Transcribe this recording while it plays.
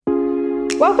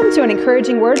Welcome to an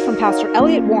encouraging word from Pastor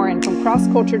Elliott Warren from Cross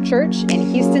Culture Church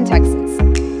in Houston, Texas.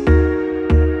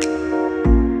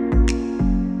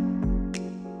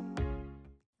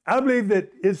 I believe that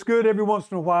it's good every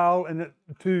once in a while and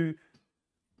to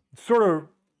sort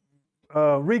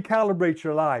of recalibrate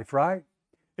your life, right?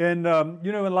 And,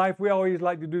 in life, we always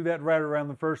like to do that right around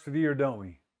the first of the year, don't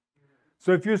we?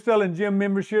 So if you're selling gym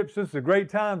memberships, this is a great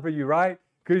time for you, right?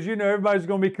 Because, everybody's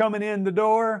going to be coming in the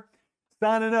door,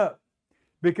 signing up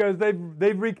because they've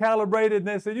recalibrated and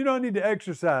they said, I need to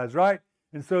exercise, right?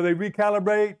 And so they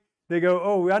recalibrate. They go,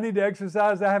 oh, I need to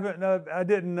exercise. I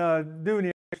didn't do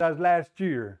any exercise last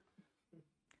year.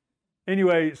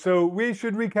 Anyway, so we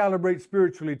should recalibrate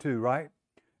spiritually too, right?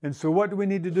 And so what do we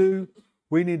need to do?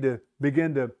 We need to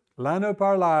begin to line up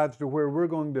our lives to where we're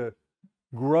going to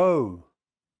grow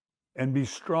and be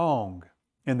strong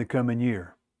in the coming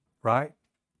year, right?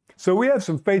 So we have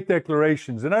some faith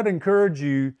declarations, and I'd encourage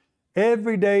you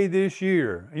every day this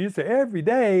year. And you say, every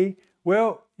day?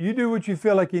 Well, you do what you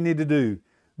feel like you need to do.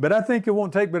 But I think it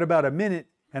won't take but about a minute,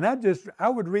 and I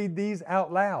would read these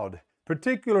out loud,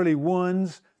 particularly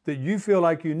ones that you feel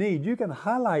like you need. You can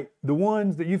highlight the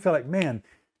ones that you feel like, man,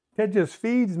 that just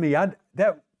feeds me.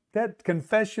 That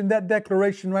confession, that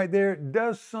declaration right there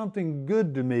does something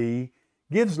good to me,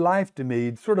 gives life to me,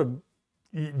 it sort of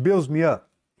builds me up.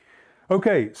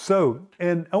 Okay, so,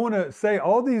 and I want to say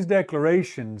all these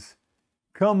declarations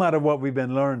come out of what we've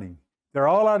been learning. They're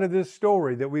all out of this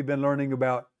story that we've been learning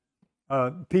about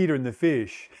Peter and the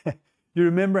fish. You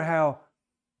remember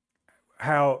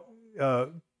how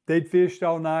they'd fished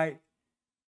all night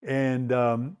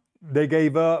and they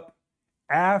gave up.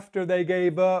 After they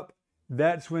gave up,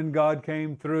 that's when God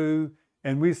came through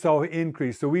and we saw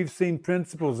increase. So we've seen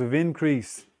principles of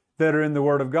increase that are in the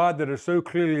Word of God that are so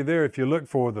clearly there if you look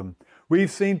for them.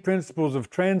 We've seen principles of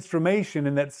transformation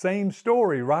in that same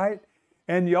story, right?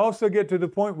 And you also get to the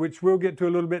point, which we'll get to a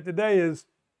little bit today, is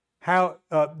how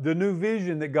the new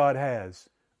vision that God has,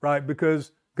 right?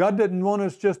 Because God didn't want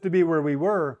us just to be where we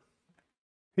were.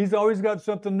 He's always got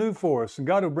something new for us, and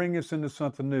God will bring us into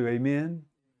something new. Amen?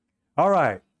 All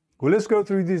right. Well, let's go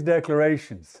through these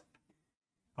declarations.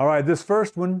 All right, this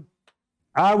first one,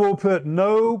 I will put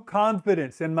no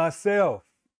confidence in myself,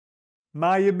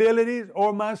 my abilities,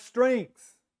 or my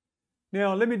strengths.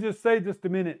 Now, let me just say just a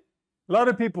minute. A lot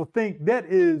of people think that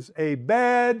is a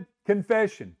bad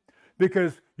confession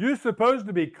because you're supposed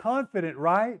to be confident,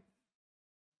 right?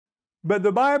 But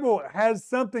the Bible has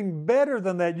something better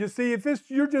than that. You see, if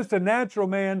you're just a natural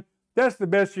man, that's the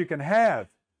best you can have.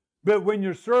 But when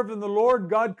you're serving the Lord,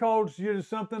 God calls you to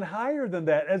something higher than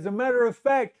that. As a matter of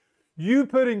fact, you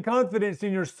putting confidence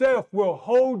in yourself will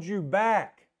hold you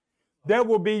back. That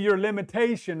will be your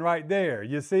limitation right there,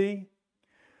 you see?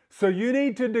 So you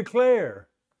need to declare,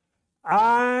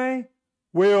 I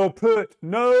will put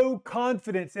no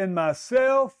confidence in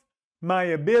myself, my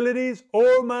abilities,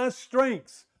 or my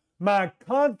strengths. My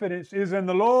confidence is in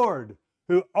the Lord,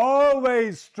 who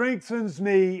always strengthens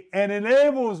me and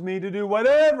enables me to do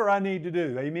whatever I need to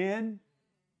do. Amen?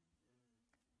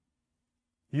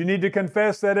 You need to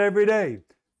confess that every day.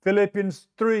 Philippians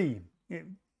 3,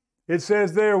 it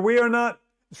says there, we are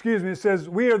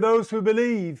those who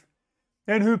believe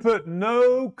and who put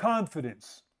no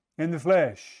confidence in the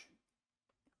flesh.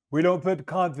 We don't put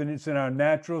confidence in our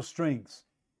natural strengths.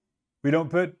 We don't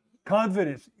put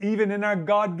confidence even in our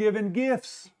God-given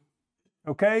gifts.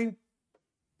 Okay?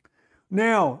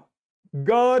 Now,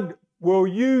 God will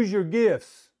use your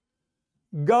gifts.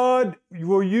 God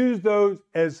will use those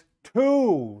as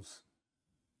tools,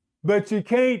 but you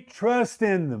can't trust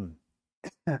in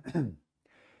them.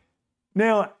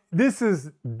 Now, this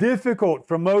is difficult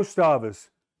for most of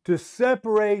us to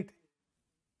separate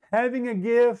having a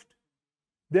gift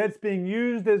that's being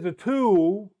used as a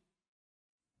tool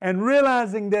and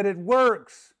realizing that it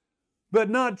works, but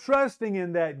not trusting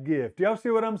in that gift. Y'all see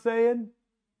what I'm saying?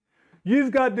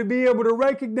 You've got to be able to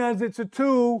recognize it's a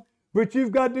tool, but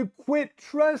you've got to quit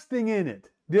trusting in it.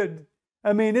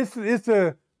 I mean, it's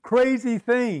a crazy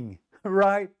thing,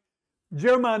 right?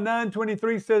 Jeremiah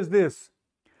 9:23 says this,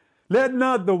 let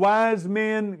not the wise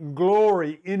man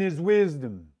glory in his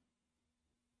wisdom,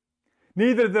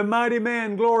 neither the mighty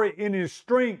man glory in his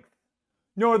strength,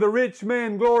 nor the rich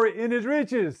man glory in his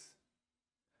riches.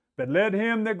 But let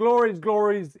him that glory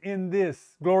in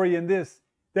this,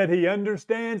 that he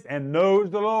understands and knows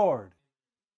the Lord.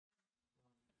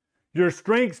 Your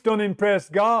strengths don't impress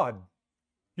God.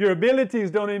 Your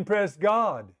abilities don't impress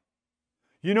God.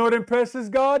 You know what impresses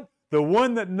God? The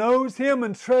one that knows Him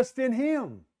and trusts in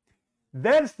Him.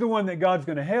 That's the one that God's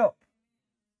going to help.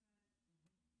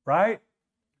 Right?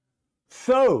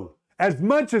 So, as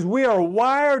much as we are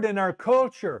wired in our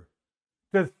culture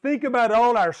to think about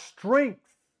all our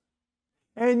strengths,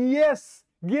 and yes,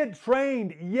 get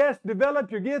trained, yes, develop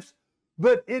your gifts,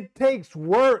 but it takes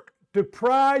work to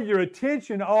pry your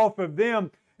attention off of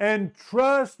them and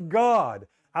trust God.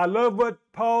 I love what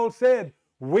Paul said.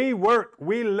 We work,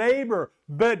 we labor,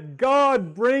 but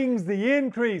God brings the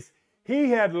increase. He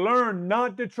had learned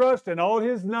not to trust in all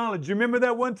his knowledge. You remember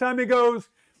that one time he goes,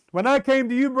 when I came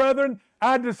to you, brethren,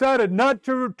 I decided not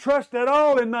to trust at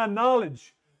all in my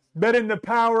knowledge, but in the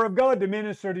power of God to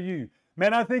minister to you.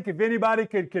 Man, I think if anybody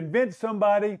could convince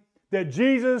somebody that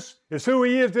Jesus is who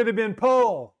he is, it would have been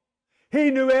Paul. He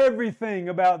knew everything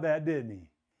about that, didn't he?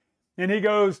 And he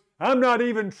goes, I'm not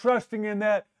even trusting in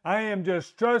that. I am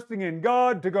just trusting in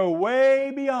God to go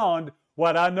way beyond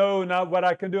what I know, not what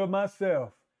I can do of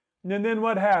myself. And then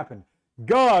what happened?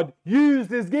 God used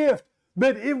his gift,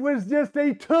 but it was just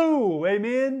a tool.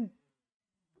 Amen?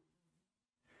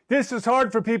 This is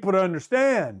hard for people to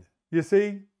understand, you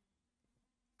see.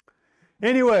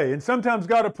 Anyway, and sometimes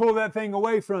God will pull that thing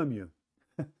away from you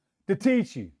to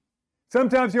teach you.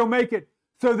 Sometimes he'll make it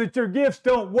so that your gifts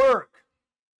don't work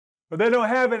or they don't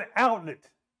have an outlet.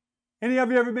 Any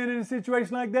of you ever been in a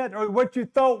situation like that? Or what you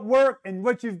thought worked and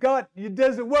what you've got, it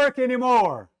doesn't work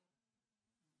anymore.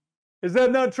 Is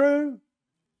that not true?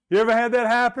 You ever had that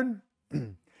happen?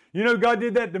 You know God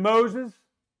did that to Moses?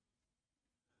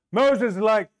 Moses is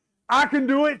like, I can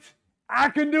do it. I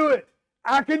can do it.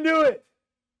 I can do it.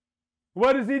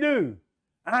 What does he do?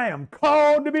 I am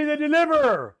called to be the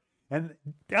deliverer. And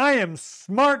I am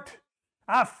smart.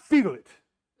 I feel it.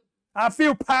 I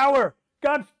feel power.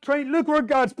 God's trained. Look where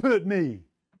God's put me.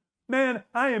 Man,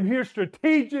 I am here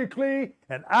strategically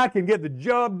and I can get the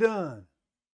job done.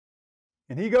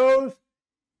 And he goes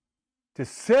to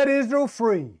set Israel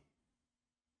free.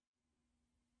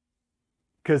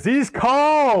 Because he's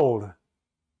called.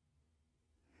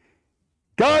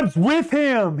 God's with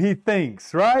him, he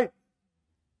thinks, right?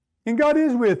 And God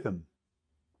is with him.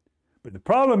 But the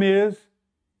problem is,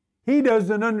 he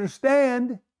doesn't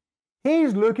understand.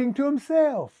 He's looking to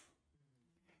himself.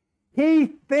 He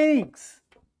thinks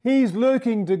he's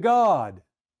looking to God.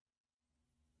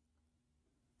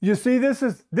 You see, this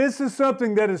is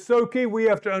something that is so key we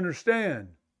have to understand.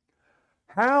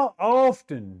 How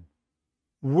often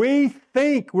we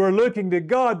think we're looking to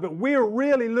God, but we're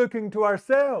really looking to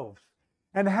ourselves.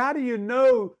 And how do you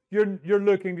know you're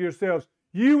looking to yourselves?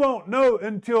 You won't know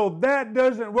until that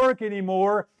doesn't work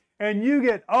anymore and you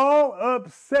get all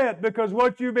upset because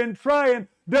what you've been trying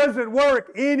doesn't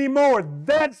work anymore.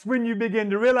 That's when you begin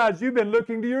to realize you've been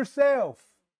looking to yourself.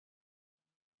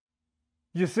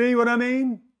 You see what I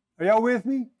mean? Are y'all with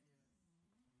me?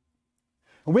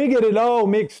 And we get it all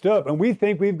mixed up and we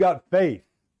think we've got faith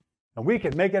and we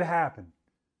can make it happen.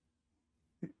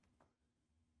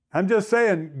 I'm just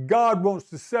saying God wants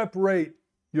to separate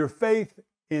your faith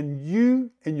in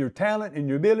you and your talent and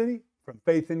your ability from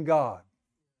faith in God.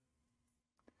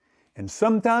 And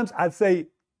sometimes I'd say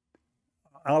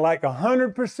like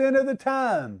 100% of the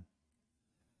time,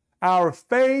 our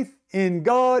faith in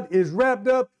God is wrapped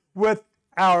up with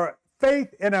our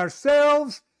faith in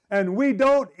ourselves and we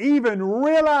don't even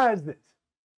realize it.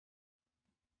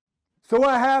 So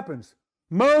what happens?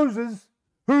 Moses,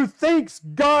 who thinks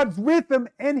God's with him,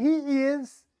 and he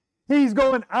is, he's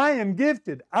going, I am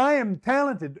gifted, I am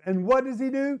talented. And what does he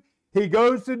do? He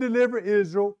goes to deliver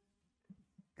Israel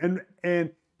and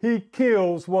he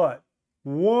kills what?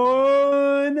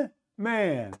 One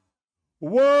man,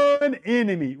 one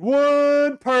enemy,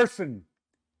 one person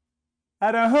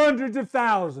out of hundreds of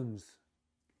thousands.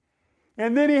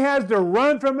 And then he has to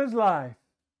run from his life,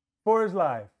 for his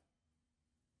life.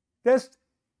 That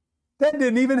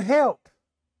didn't even help.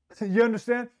 You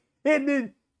understand?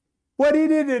 What he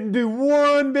did didn't do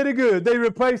one bit of good. They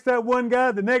replaced that one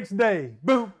guy the next day.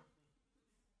 Boom.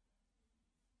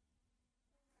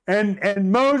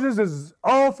 And Moses is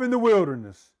off in the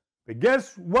wilderness. But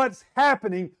guess what's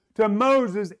happening to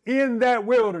Moses in that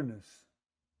wilderness?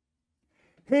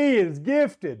 He is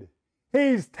gifted.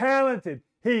 He's talented.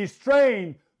 He's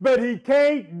trained. But he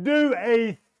can't do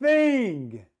a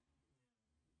thing.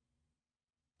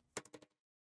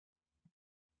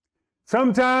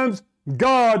 Sometimes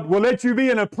God will let you be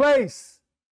in a place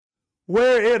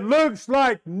where it looks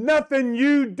like nothing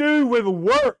you do will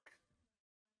work.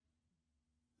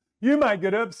 You might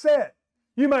get upset.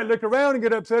 You might look around and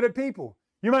get upset at people.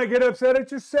 You might get upset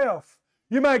at yourself.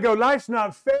 You might go, life's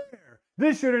not fair.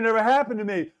 This should have never happened to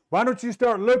me. Why don't you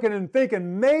start looking and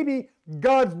thinking maybe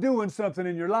God's doing something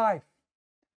in your life?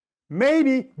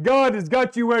 Maybe God has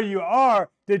got you where you are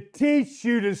to teach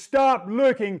you to stop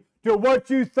looking to what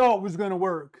you thought was going to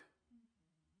work.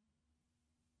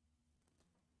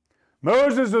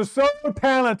 Moses was so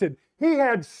talented. He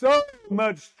had so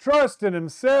much trust in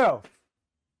himself.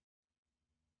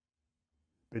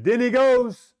 But then he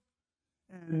goes,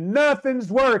 and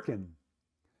nothing's working.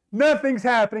 Nothing's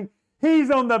happening. He's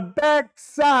on the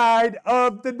backside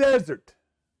of the desert,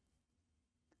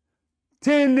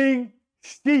 tending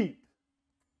sheep.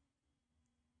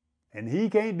 And he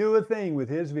can't do a thing with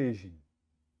his vision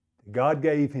that God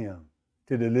gave him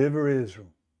to deliver Israel.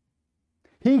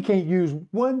 He can't use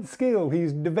one skill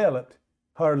he's developed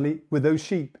hardly with those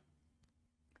sheep.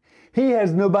 He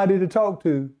has nobody to talk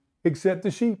to except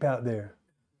the sheep out there.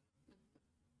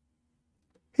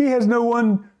 He has no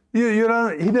one, he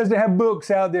doesn't have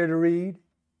books out there to read.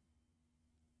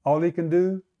 All he can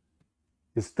do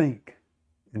is think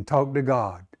and talk to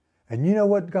God. And you know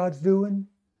what God's doing?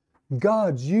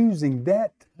 God's using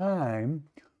that time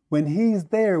when he's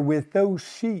there with those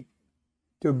sheep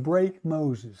to break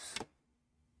Moses.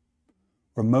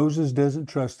 Where Moses doesn't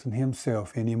trust in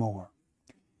himself anymore.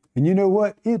 And you know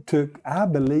what? I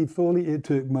believe fully, it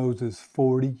took Moses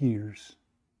 40 years.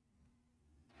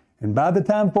 And by the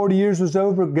time 40 years was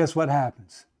over, guess what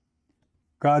happens?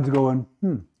 God's going,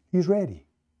 he's ready.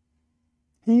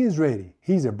 He is ready.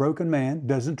 He's a broken man,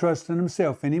 doesn't trust in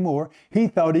himself anymore. He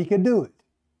thought he could do it,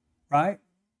 right?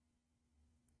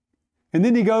 And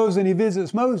then he goes and he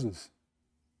visits Moses.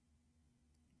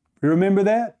 You remember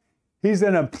that? He's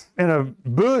in a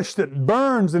bush that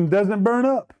burns and doesn't burn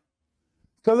up.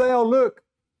 So they all look.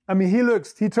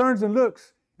 He turns and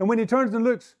looks. And when he turns and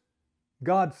looks,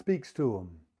 God speaks to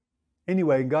him.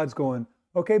 Anyway, God's going,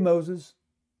 okay, Moses,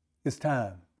 it's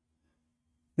time.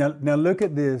 Now look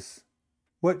at this.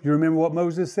 You remember what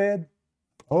Moses said?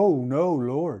 Oh, no,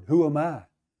 Lord, who am I?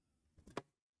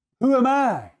 Who am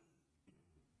I?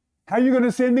 How are you going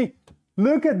to send me?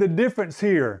 Look at the difference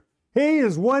here. He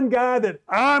is one guy that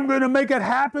I'm going to make it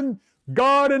happen.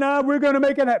 God and we're going to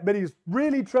make it happen. But he's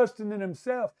really trusting in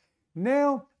himself.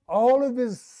 Now, all of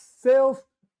his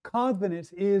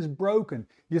self-confidence is broken.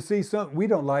 You see, we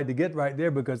don't like to get right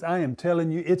there because I am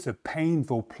telling you, it's a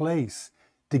painful place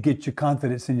to get your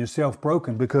confidence in yourself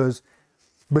broken, because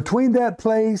between that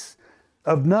place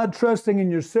of not trusting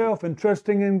in yourself and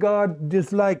trusting in God,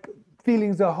 just like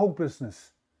feelings of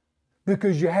hopelessness,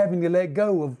 because you're having to let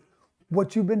go of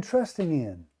what you've been trusting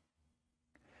in.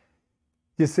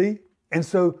 You see? And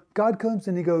so God comes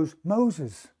and he goes,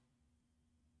 Moses,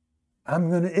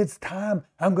 it's time.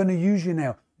 I'm going to use you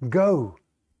now. Go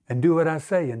and do what I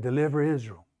say and deliver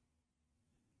Israel.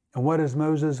 And what does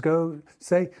Moses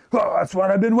say? Oh, that's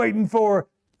what I've been waiting for.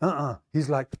 He's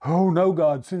like, oh no,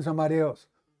 God, send somebody else.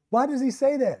 Why does he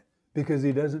say that? Because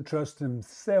he doesn't trust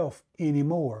himself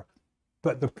anymore.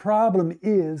 But the problem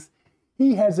is,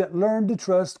 he hasn't learned to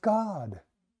trust God.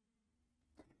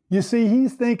 You see,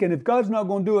 he's thinking, if God's not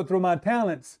going to do it through my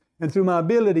talents and through my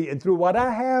ability and through what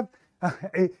I have,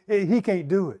 he can't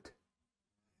do it.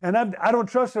 And I don't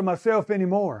trust in myself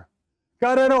anymore.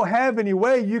 God, I don't have any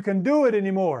way you can do it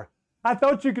anymore. I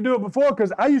thought you could do it before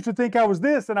because I used to think I was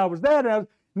this and I was that. And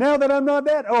now that I'm not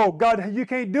that, oh, God, you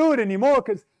can't do it anymore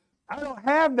because I don't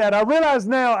have that. I realize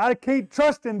now I can't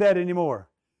trust in that anymore.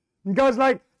 And God's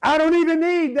like, I don't even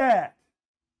need that.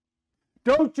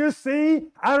 Don't you see?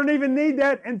 I don't even need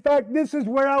that. In fact, this is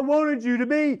where I wanted you to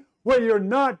be, where you're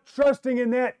not trusting in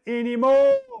that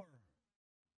anymore.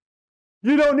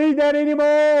 You don't need that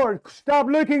anymore. Stop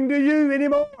looking to you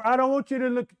anymore. I don't want you to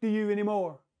look to you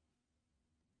anymore.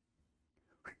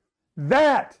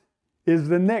 That is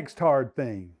the next hard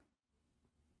thing.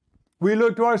 We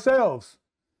look to ourselves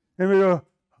and we go,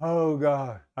 oh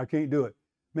God, I can't do it.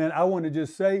 Man, I want to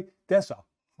just say that's a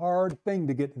hard thing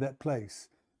to get to that place.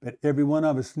 But every one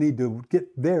of us need to get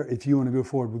there if you want to go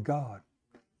forward with God.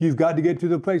 You've got to get to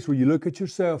the place where you look at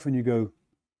yourself and you go,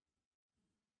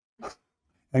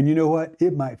 and you know what?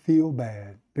 It might feel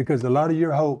bad because a lot of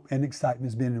your hope and excitement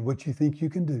has been in what you think you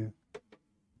can do.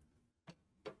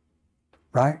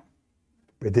 Right?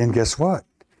 But then guess what?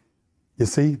 You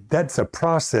see, that's a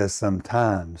process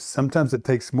sometimes. Sometimes it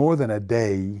takes more than a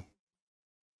day.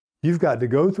 You've got to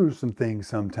go through some things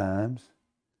sometimes.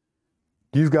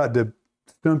 You've got to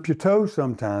stump your toes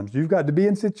sometimes. You've got to be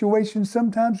in situations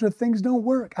sometimes where things don't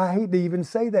work. I hate to even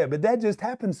say that, but that just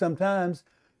happens sometimes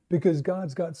because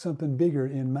God's got something bigger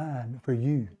in mind for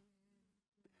you.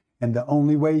 And the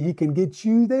only way he can get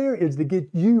you there is to get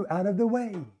you out of the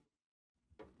way.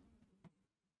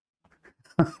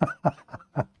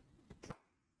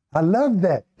 I love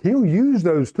that. He'll use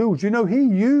those tools. You know, he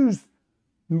used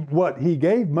what he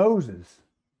gave Moses,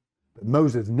 but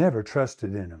Moses never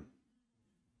trusted in him.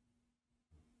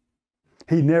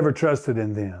 He never trusted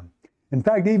in them. In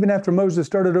fact, even after Moses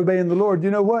started obeying the Lord,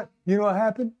 you know what? You know what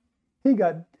happened?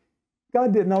 God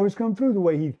didn't always come through the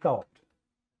way he thought.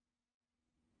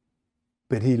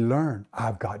 But he learned,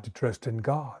 I've got to trust in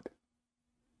God.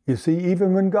 You see,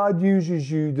 even when God uses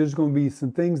you, there's going to be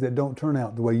some things that don't turn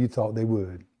out the way you thought they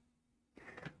would.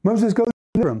 Moses goes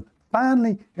to him.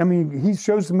 Finally, he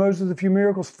shows Moses a few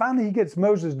miracles. Finally, he gets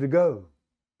Moses to go.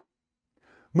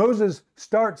 Moses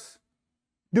starts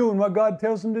doing what God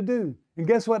tells him to do. And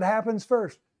guess what happens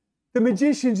first? The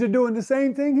magicians are doing the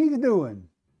same thing he's doing.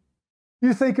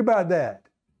 You think about that.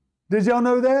 Did y'all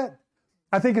know that?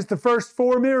 I think it's the first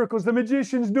 4 miracles. The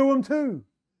magicians do them too.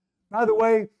 By the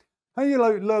way, how do you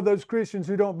love those Christians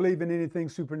who don't believe in anything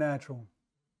supernatural?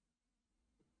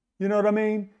 You know what I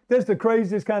mean? That's the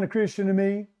craziest kind of Christian to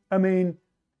me.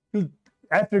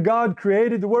 After God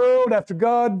created the world, after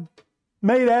God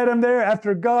made Adam there,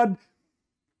 after God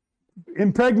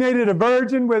impregnated a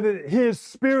virgin with his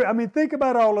spirit. Think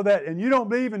about all of that. And you don't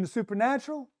believe in the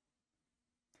supernatural?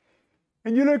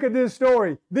 And you look at this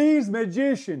story. These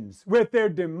magicians with their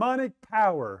demonic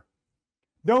power.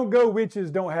 Don't go witches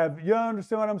don't have. You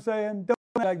understand what I'm saying? Don't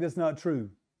act like that's not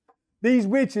true. These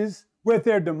witches with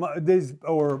their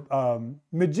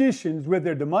magicians with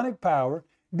their demonic power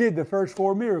did the first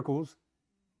 4 miracles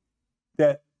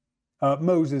that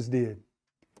Moses did.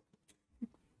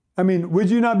 Would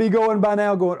you not be going by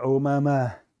now going, oh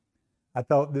my, I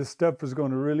thought this stuff was going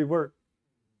to really work.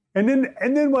 And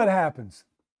then what happens?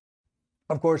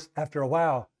 Of course, after a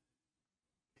while,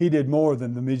 he did more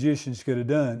than the magicians could have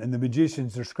done. And the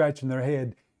magicians are scratching their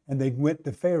head, and they went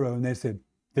to Pharaoh and they said,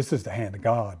 this is the hand of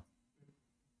God.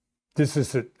 This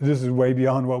is way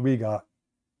beyond what we got.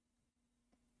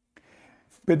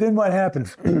 But then what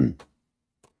happens?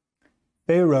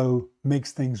 Pharaoh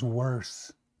makes things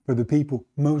worse for the people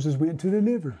Moses went to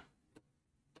deliver.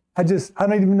 I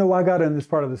don't even know why I got on this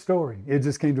part of the story. It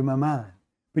just came to my mind.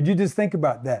 But you just think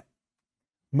about that.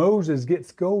 Moses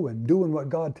gets going, doing what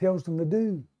God tells him to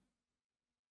do.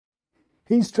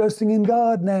 He's trusting in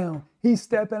God now. He's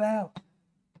stepping out.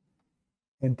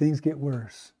 And things get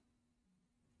worse.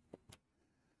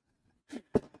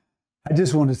 I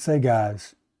just want to say,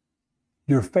 guys,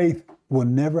 your faith will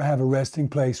never have a resting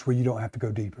place where you don't have to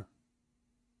go deeper.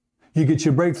 You get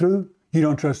your breakthrough, you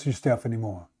don't trust yourself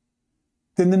anymore.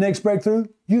 Then the next breakthrough,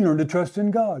 you learn to trust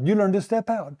in God. You learn to step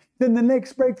out. Then the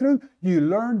next breakthrough, you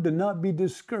learn to not be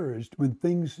discouraged when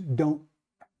things don't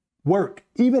work,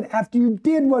 even after you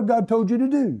did what God told you to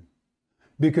do.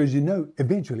 Because you know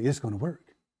eventually it's going to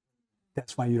work.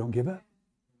 That's why you don't give up.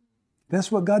 That's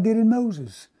what God did in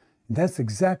Moses. That's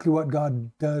exactly what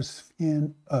God does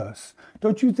in us.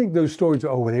 Don't you think those stories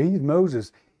are, he's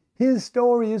Moses. His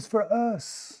story is for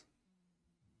us.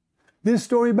 This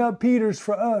story about Peter's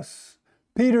for us.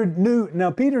 Peter knew. Now,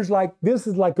 this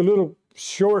is like a little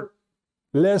short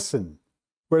lesson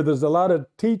where there's a lot of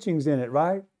teachings in it,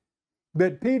 right?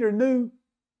 But Peter knew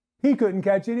he couldn't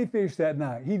catch any fish that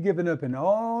night. He'd given up in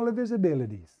all of his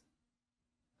abilities.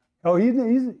 Oh, he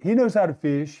knows how to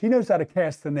fish. He knows how to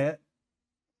cast the net,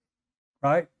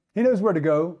 right? He knows where to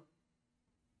go.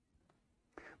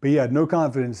 But he had no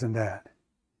confidence in that.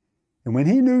 And when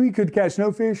he knew he could catch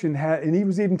no fish, and he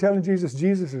was even telling Jesus,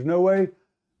 there's no way,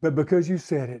 but because you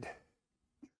said it,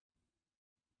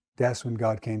 that's when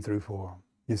God came through for him.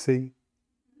 You see?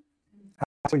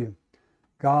 I tell you,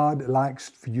 God likes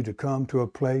for you to come to a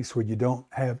place where you don't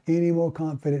have any more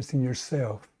confidence in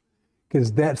yourself,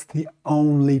 because that's the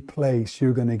only place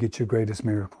you're going to get your greatest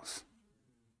miracles.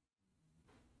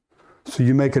 So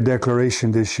you make a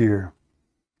declaration this year.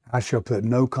 I shall put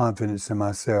no confidence in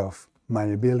myself, my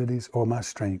abilities, or my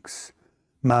strengths.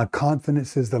 My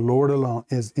confidence is in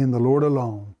the Lord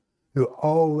alone, who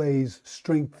always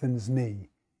strengthens me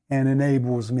and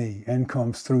enables me and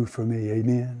comes through for me.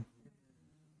 Amen.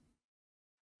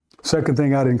 Second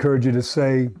thing I'd encourage you to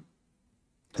say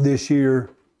this year,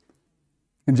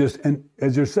 and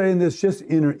as you're saying this, just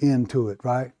enter into it,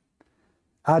 right?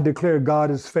 I declare God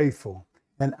is faithful,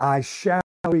 and I shall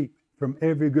reap from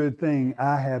every good thing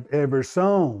I have ever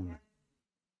sown.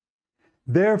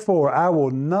 Therefore, I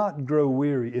will not grow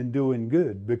weary in doing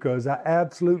good, because I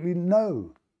absolutely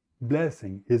know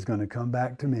blessing is going to come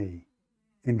back to me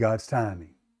in God's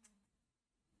timing.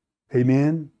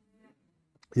 Amen?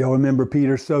 Y'all remember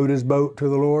Peter sowed his boat to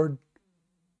the Lord?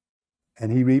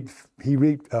 And he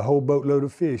reaped a whole boatload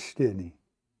of fish, didn't he?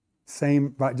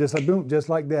 Same, right, just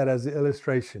like that as the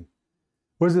illustration.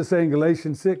 What does it say in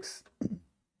Galatians 6?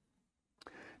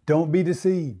 Don't be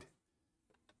deceived.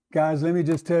 Guys, let me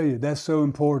just tell you, that's so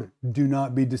important. Do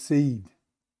not be deceived.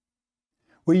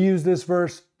 We use this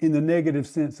verse in the negative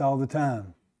sense all the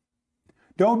time.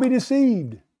 Don't be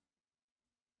deceived.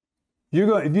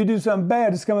 If you do something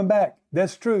bad, it's coming back.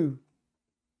 That's true.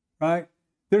 right?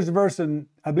 There's a verse in,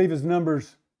 I believe it's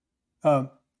Numbers,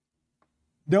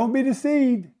 don't be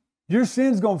deceived. Your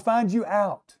sin's going to find you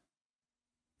out.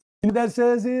 You know what that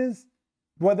says is?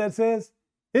 What that says?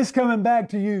 It's coming back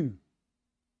to you.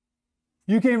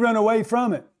 You can't run away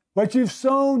from it. What you've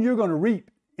sown, you're going to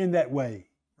reap in that way,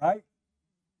 right?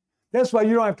 That's why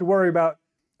you don't have to worry about,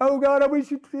 oh God, I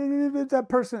wish you, that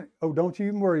person. Oh, don't you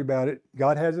even worry about it.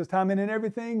 God has his timing and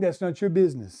everything. That's not your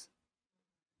business.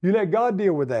 You let God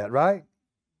deal with that, right?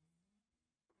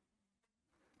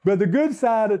 But the good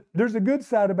side, there's a good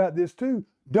side about this too.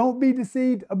 Don't be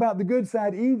deceived about the good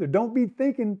side either. Don't be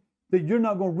thinking that you're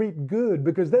not going to reap good,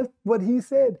 because that's what he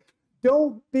said.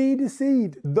 Don't be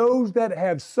deceived. Those that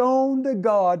have sown to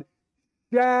God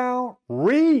shall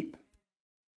reap.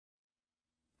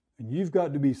 And you've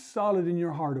got to be solid in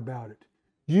your heart about it.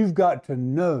 You've got to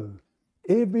know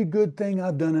every good thing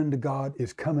I've done unto God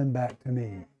is coming back to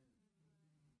me.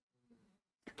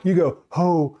 You go,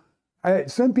 oh,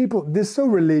 some people, they're so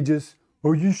religious,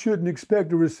 or you shouldn't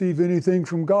expect to receive anything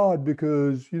from God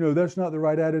because, that's not the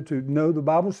right attitude. No, the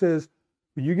Bible says,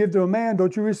 when you give to a man,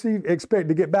 don't you expect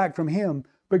to get back from him.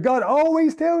 But God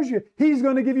always tells you he's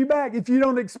going to give you back. If you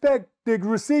don't expect to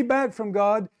receive back from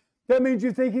God, that means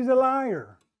you think he's a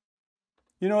liar.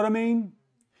 You know what I mean?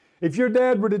 If your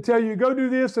dad were to tell you, go do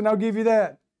this and I'll give you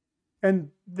that, and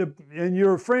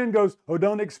your friend goes, oh,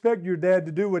 don't expect your dad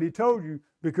to do what he told you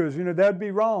because, that'd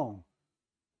be wrong.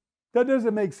 That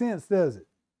doesn't make sense, does it?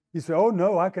 You say, oh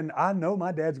no, I know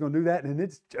my dad's going to do that, and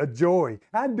it's a joy.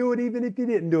 I'd do it even if he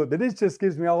didn't do it, but it just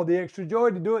gives me all the extra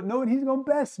joy to do it knowing he's going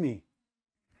to bless me.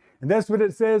 And that's what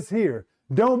it says here.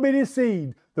 Don't be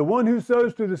deceived. The one who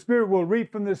sows to the Spirit will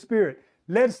reap from the Spirit.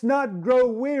 Let's not grow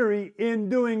weary in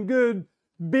doing good,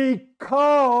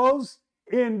 because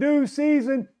in due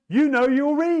season,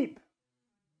 you'll reap.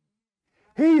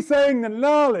 He's saying the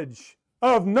knowledge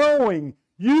of knowing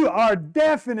you are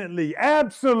definitely,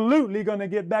 absolutely going to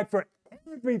get back for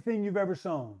everything you've ever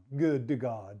sown good to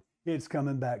God. It's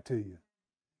coming back to you.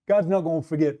 God's not going to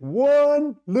forget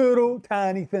one little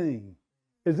tiny thing.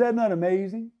 Is that not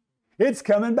amazing? It's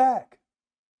coming back.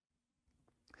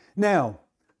 Now,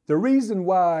 the reason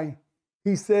why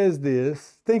he says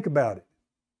this, think about it.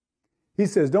 He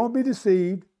says, don't be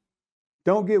deceived,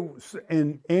 don't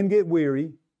get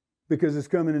weary, because it's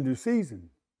coming into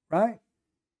season, right?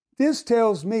 This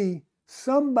tells me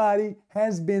somebody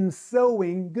has been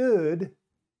sowing good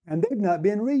and they've not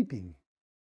been reaping.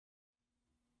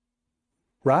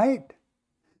 Right?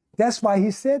 That's why he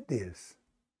said this.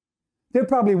 They're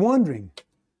probably wondering,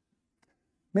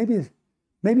 maybe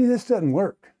this doesn't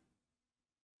work.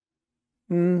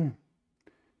 Maybe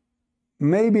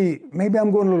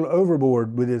I'm going a little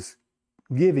overboard with this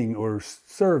giving or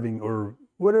serving or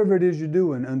whatever it is you're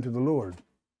doing unto the Lord.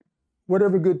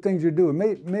 Whatever good things you're doing.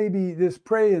 Maybe this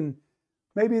praying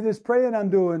I'm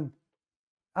doing,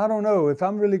 I don't know, if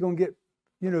I'm really going to get,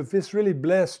 if it's really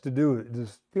blessed to do it.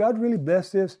 Does God really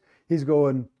bless this? He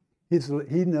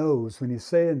knows when he's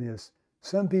saying this,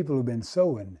 some people have been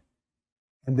sowing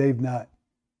and they've not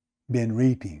been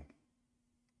reaping.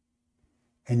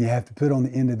 And you have to put on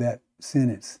the end of that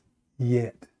sentence,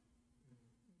 yet.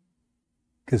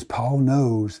 Because Paul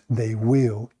knows they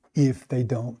will if they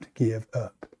don't give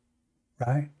up.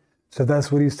 Right? So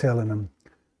that's what he's telling them.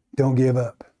 Don't give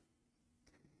up.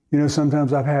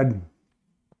 Sometimes I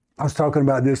was talking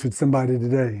about this with somebody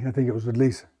today. I think it was with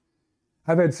Lisa.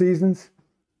 I've had seasons,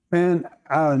 man,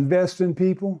 I invest in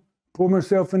people, pour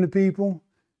myself into people,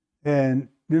 and,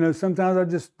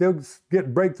 sometimes they'll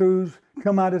get breakthroughs,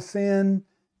 come out of sin,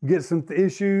 get some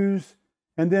issues,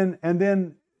 and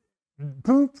then,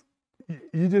 poof,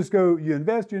 you just go, you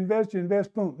invest,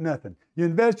 boom, nothing. You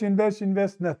invest,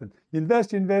 nothing. You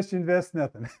invest,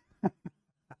 nothing.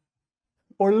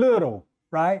 Or little,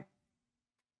 right?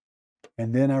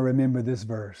 And then I remember this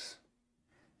verse.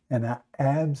 And I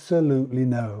absolutely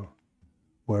know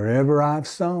wherever I've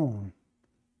sown,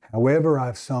 however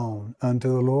I've sown unto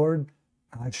the Lord,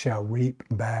 I shall reap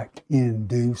back in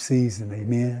due season.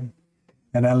 Amen.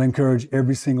 And I'll encourage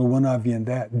every single one of you in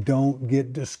that. Don't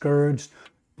get discouraged.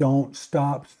 Don't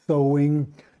stop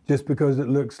sowing just because it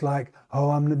looks like,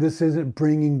 this isn't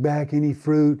bringing back any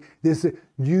fruit.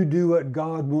 You do what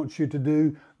God wants you to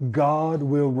do. God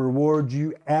will reward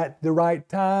you at the right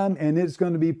time, and it's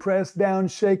going to be pressed down,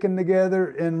 shaken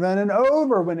together, and running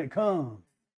over when it comes.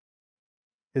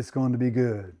 It's going to be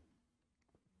good.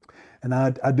 And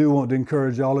I do want to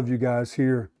encourage all of you guys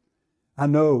here.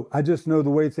 I just know the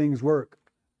way things work.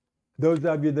 Those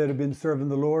of you that have been serving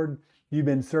the Lord, you've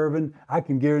been serving, I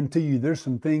can guarantee you there's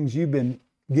some things you've been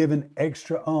given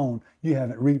extra on you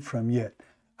haven't reaped from yet.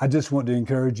 I just want to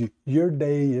encourage you. Your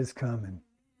day is coming.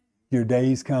 Your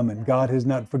day's coming. God has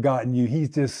not forgotten you. He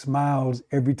just smiles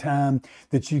every time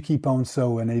that you keep on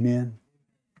sowing. Amen.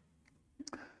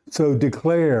 So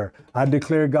I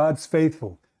declare God's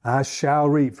faithful. I shall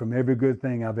reap from every good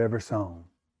thing I've ever sown.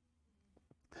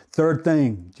 Third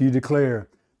thing, you declare,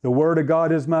 the Word of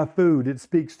God is my food. It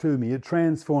speaks to me. It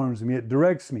transforms me. It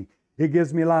directs me. It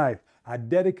gives me life. I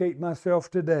dedicate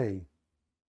myself today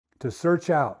to search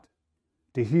out,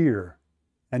 to hear,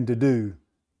 and to do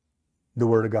the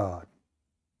Word of God.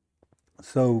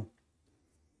 So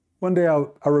one day I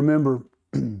remember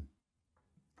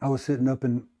I was sitting up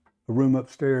in a room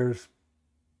upstairs,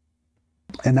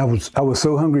 and I was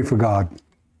so hungry for God.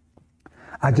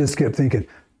 I just kept thinking,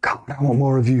 God, I want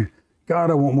more of you. God,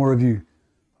 I want more of you.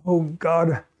 Oh,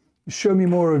 God, show me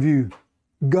more of you.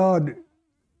 God,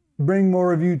 bring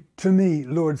more of you to me,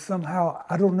 Lord. Somehow,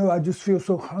 I don't know, I just feel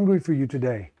so hungry for you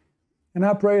today. And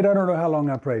I prayed, I don't know how long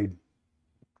I prayed.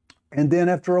 And then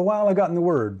after a while, I got in the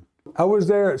Word. I was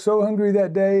there so hungry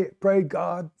that day, prayed,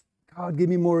 God, give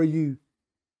me more of you.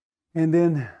 And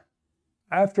then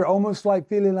after almost like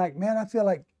feeling like, man, I feel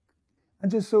like I'm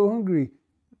just so hungry.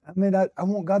 I mean, I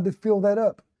want God to fill that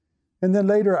up. And then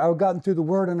later I got into the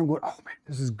Word and I'm going, oh man,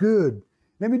 this is good.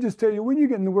 Let me just tell you, when you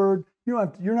get in the Word,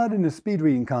 you're not in a speed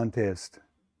reading contest.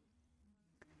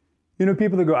 You know,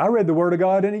 people that go, I read the Word of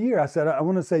God in a year. I said, I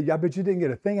want to say, I bet you didn't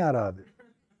get a thing out of it.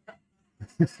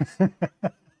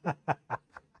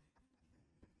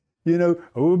 You know,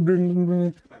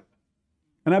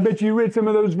 and I bet you read some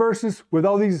of those verses with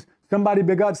all these, somebody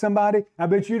begot somebody. I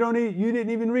bet you didn't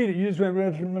even read it. You just went,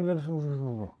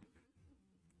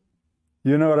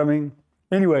 you know what I mean?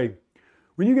 Anyway,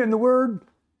 when you get in the Word,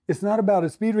 it's not about a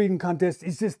speed reading contest.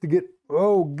 It's just to get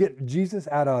Jesus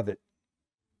out of it.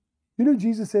 You know,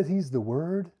 Jesus says He's the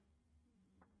Word.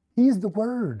 He's the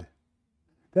Word.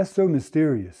 That's so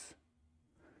mysterious.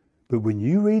 But when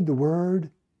you read the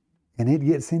Word and it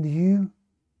gets into you,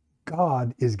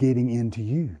 God is getting into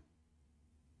you.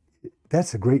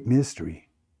 That's a great mystery.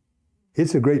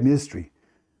 It's a great mystery.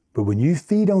 But when you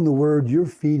feed on the Word, you're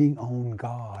feeding on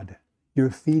God. You're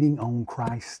feeding on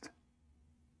Christ.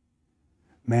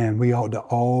 Man, we ought to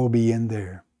all be in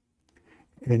there.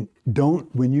 And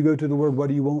when you go to the Word, what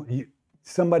do you want?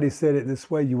 Somebody said it this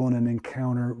way, you want an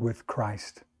encounter with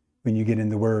Christ when you get in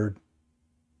the Word.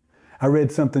 I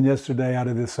read something yesterday out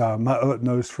of this, My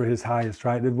Utmost for His Highest,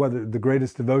 right? It was the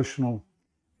greatest devotional,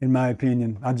 in my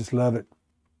opinion. I just love it.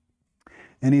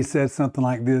 And he said something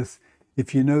like this,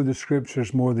 if you know the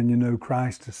Scriptures more than you know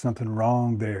Christ, there's something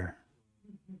wrong there.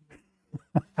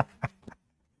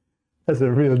 That's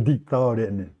a real deep thought,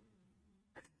 isn't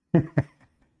it?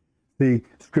 The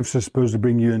Scripture's supposed to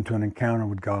bring you into an encounter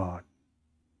with God.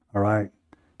 All right?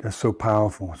 That's so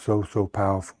powerful, so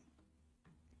powerful.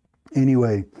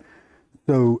 Anyway,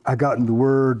 so I got in the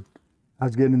Word. I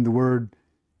was getting in the Word.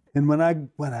 And when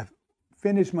I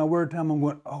finished my Word time, I'm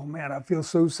going, oh man, I feel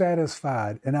so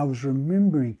satisfied. And I was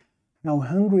remembering how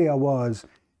hungry I was.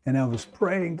 And I was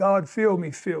praying, God, fill me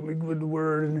with the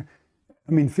Word.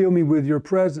 And fill me with your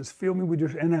presence, fill me with your,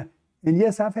 and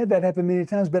yes, I've had that happen many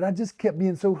times, but I just kept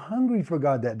being so hungry for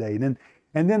God that day.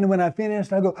 And then when I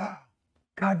finished, I go, oh,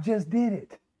 God just did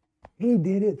it. He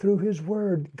did it through His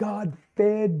Word. God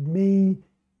fed me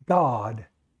God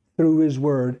through His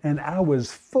Word. And I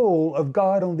was full of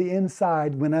God on the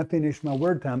inside when I finished my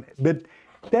Word time. But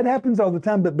that happens all the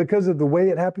time. But because of the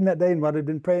way it happened that day and what I'd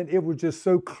been praying, it was just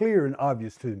so clear and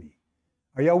obvious to me.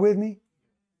 Are y'all with me?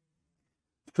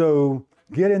 So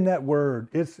get in that Word.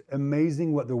 It's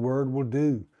amazing what the Word will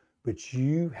do. But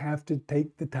you have to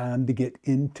take the time to get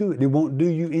into it. It won't do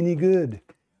you any good.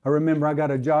 I remember I got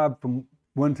a job from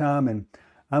one time and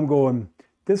I'm going,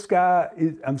 this guy,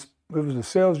 it was a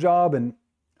sales job and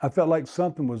I felt like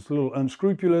something was a little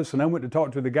unscrupulous and I went to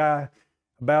talk to the guy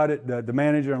about it, the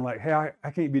manager, and I'm like, hey,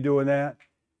 I can't be doing that.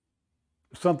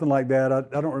 Something like that. I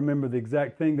don't remember the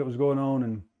exact thing that was going on.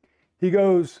 And he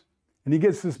goes and he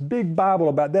gets this big Bible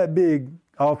about that big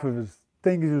off of his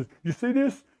thing. He says, you see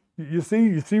this? You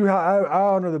see how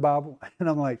I honor the Bible? And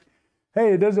I'm like,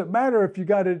 hey, it doesn't matter if you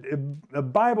got a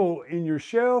Bible in your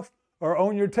shelf or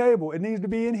on your table. It needs to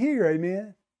be in here,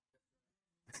 amen?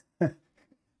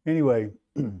 Anyway,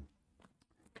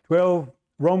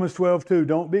 Romans 12:2,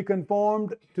 don't be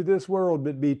conformed to this world,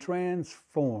 but be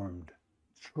transformed.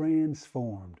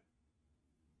 Transformed.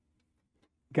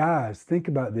 Guys, think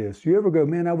about this. You ever go,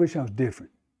 man, I wish I was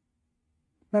different.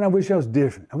 Man, I wish I was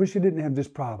different. I wish I didn't have this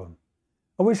problem.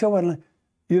 I wish I wasn't,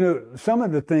 some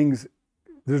of the things,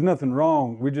 there's nothing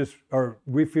wrong.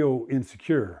 We feel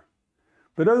insecure.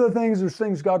 But other things, there's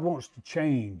things God wants to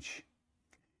change.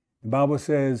 The Bible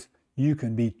says you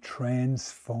can be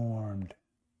transformed.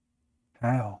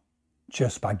 How?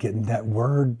 Just by getting that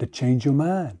word to change your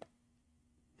mind.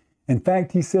 In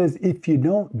fact, he says if you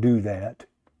don't do that,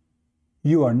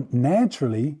 you are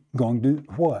naturally going to do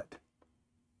what?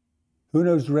 Who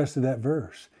knows the rest of that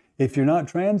verse? If you're not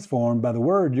transformed by the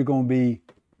word, you're going to be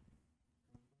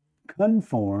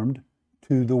conformed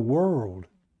to the world.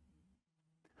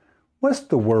 What's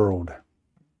the world?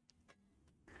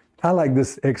 I like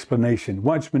this explanation.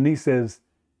 Watch when he says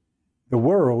the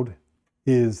world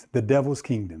is the devil's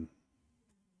kingdom.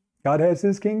 God has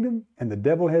his kingdom and the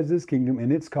devil has his kingdom,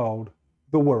 and it's called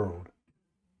the world.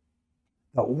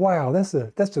 Now, wow, that's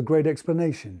a great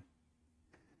explanation.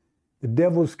 The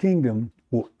devil's kingdom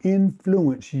will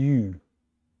influence you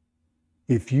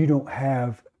if you don't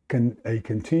have a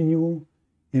continual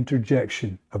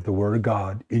interjection of the Word of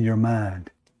God in your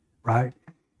mind, right?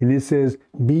 And it says,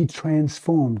 be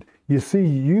transformed. You see,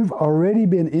 you've already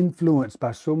been influenced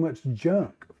by so much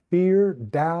junk, fear,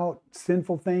 doubt,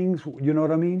 sinful things. You know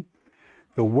what I mean?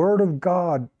 The Word of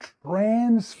God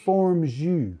transforms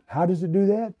you. How does it do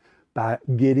that? By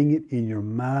getting it in your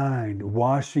mind,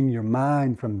 washing your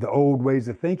mind from the old ways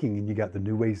of thinking, and you got the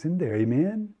new ways in there.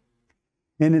 Amen?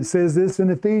 And it says this in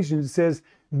Ephesians, it says,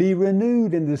 be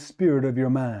renewed in the spirit of your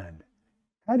mind.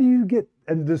 How do you get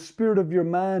the spirit of your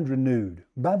mind renewed?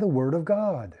 By the Word of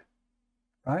God,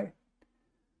 right?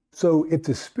 So if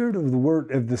the spirit of the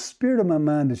Word, if the spirit of my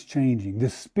mind is changing, the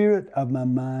spirit of my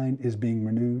mind is being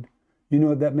renewed, you know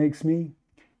what that makes me?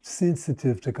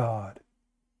 Sensitive to God.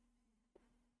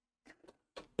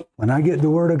 When I get the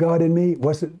Word of God in me,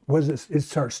 it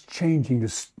starts changing.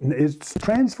 It's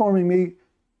transforming me.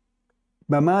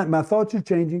 My thoughts are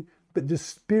changing, but the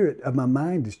spirit of my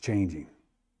mind is changing.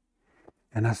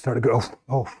 And I start to go,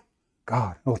 oh,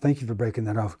 God, oh, thank you for breaking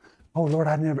that off. Oh, Lord,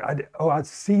 I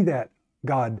see that,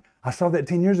 God. I saw that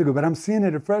 10 years ago, but I'm seeing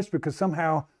it afresh because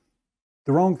somehow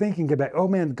the wrong thinking came back. Oh,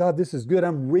 man, God, this is good.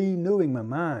 I'm renewing my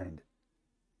mind.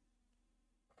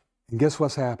 And guess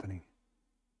what's happening?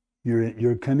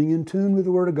 You're coming in tune with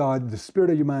the Word of God. The spirit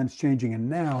of your mind's changing, and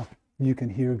now you can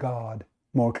hear God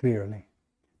more clearly.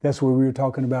 That's what we were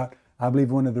talking about. I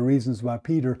believe one of the reasons why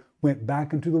Peter went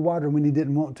back into the water when he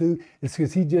didn't want to is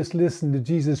because he just listened to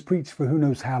Jesus preach for who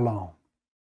knows how long.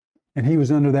 And he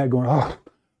was under that going,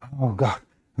 oh God,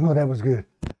 oh, that was good.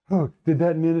 Oh, did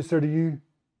that minister to you?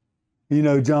 You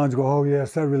know, John's go, oh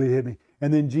yes, that really hit me.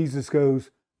 And then Jesus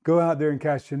goes, go out there and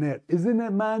cast your net. Isn't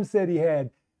that mindset he had?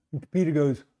 And Peter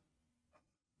goes,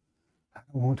 I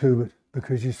don't want to, but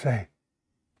because you say,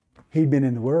 he'd been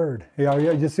in the Word.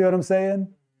 You see what I'm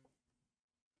saying?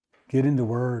 Get in the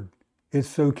Word. It's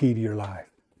so key to your life.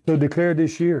 So declare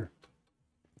this year,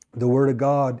 the Word of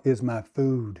God is my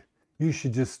food. You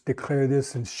should just declare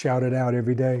this and shout it out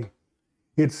every day.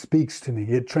 It speaks to me.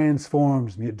 It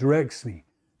transforms me. It directs me.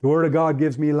 The Word of God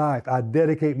gives me life. I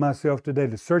dedicate myself today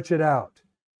to search it out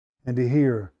and to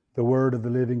hear the Word of the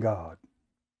living God.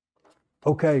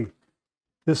 Okay,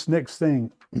 this next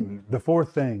thing, the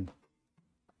fourth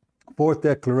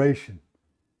declaration.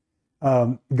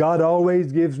 God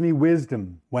always gives me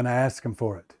wisdom when I ask Him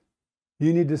for it.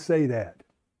 You need to say that.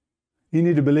 You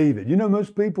need to believe it. You know,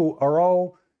 most people are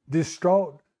all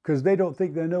distraught because they don't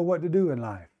think they know what to do in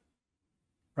life.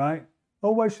 Right?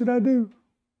 Oh, what should I do?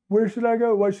 Where should I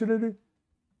go? What should I do?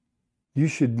 You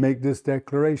should make this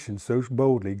declaration so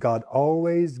boldly. God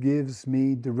always gives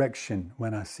me direction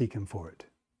when I seek Him for it.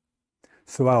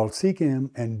 So I'll seek Him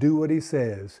and do what He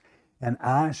says, and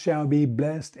I shall be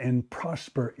blessed and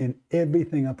prosper in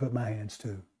everything I put my hands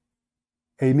to.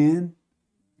 Amen?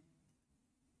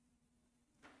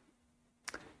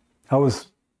 I was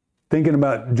thinking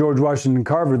about George Washington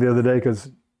Carver the other day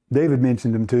because David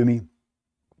mentioned him to me.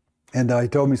 And he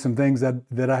told me some things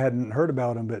that I hadn't heard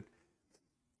about him. But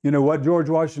you know what, George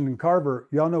Washington Carver,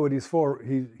 y'all know what he's for.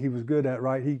 He was good at,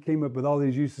 right? He came up with all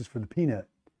these uses for the peanut.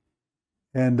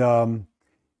 And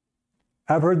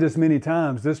I've heard this many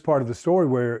times, this part of the story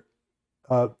where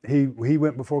he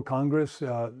went before Congress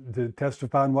to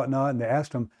testify and whatnot, and they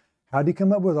asked him, how did he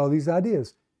come up with all these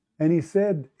ideas? And he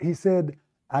said,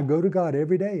 I go to God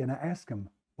every day and I ask Him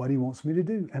what He wants me to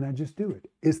do, and I just do it.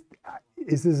 Is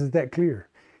that clear?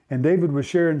 And David was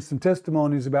sharing some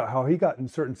testimonies about how he got in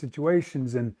certain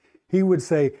situations, and he would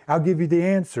say, I'll give you the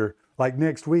answer like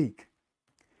next week.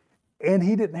 And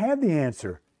he didn't have the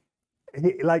answer.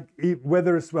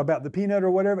 Whether it's about the peanut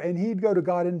or whatever, and he'd go to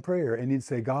God in prayer and he'd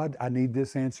say, God, I need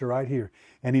this answer right here.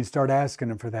 And he'd start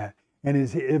asking Him for that. And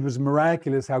it was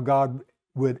miraculous how God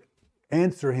would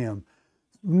answer him.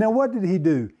 Now, what did he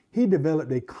do? He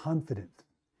developed a confidence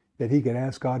that he could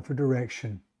ask God for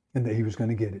direction and that he was going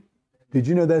to get it. Did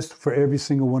you know that's for every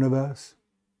single one of us?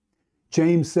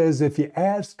 James says if you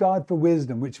ask God for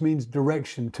wisdom, which means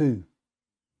direction too,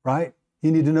 right?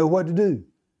 You need to know what to do.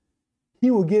 He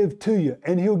will give to you,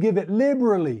 and He'll give it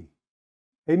liberally.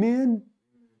 Amen?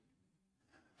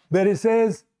 But it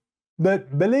says,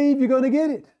 but believe you're going to get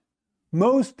it.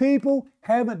 Most people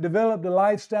haven't developed a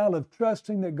lifestyle of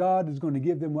trusting that God is going to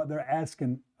give them what they're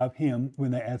asking of Him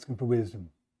when they're asking for wisdom.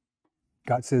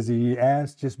 God says if you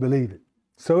ask, just believe it.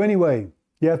 So anyway,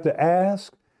 you have to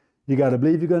ask, you got to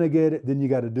believe you're going to get it, then you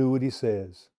got to do what He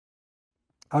says.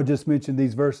 I'll just mention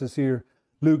these verses here.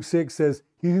 Luke 6 says,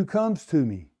 he who comes to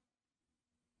me,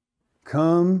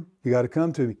 come, you got to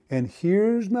come to me, and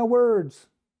hears my words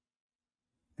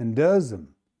and does them.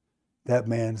 That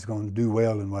man's going to do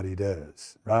well in what he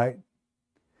does, right?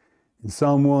 In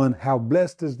Psalm 1, how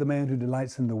blessed is the man who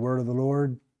delights in the word of the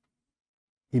Lord.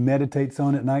 He meditates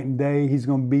on it night and day. He's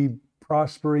going to be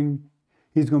prospering.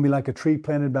 He's going to be like a tree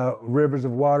planted by rivers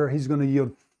of water. He's going to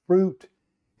yield fruit.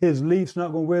 His leaf's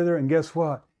not going to wither. And guess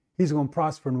what? He's going to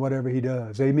prosper in whatever he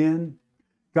does. Amen?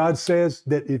 God says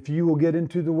that if you will get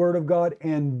into the Word of God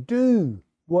and do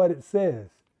what it says,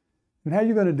 and how are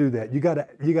you going to do that? You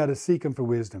got to seek Him for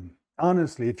wisdom.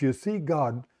 Honestly, if you seek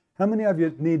God, how many of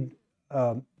you need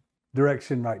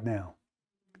direction right now?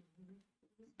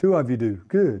 2 of you do.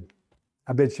 Good.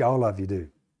 I bet you all of you do.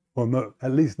 Or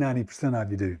at least 90%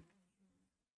 of you do.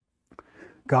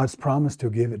 God's promised He'll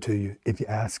give it to you if you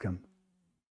ask Him.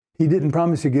 He didn't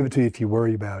promise He'll give it to you if you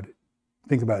worry about it.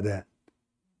 Think about that.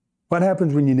 What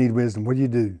happens when you need wisdom? What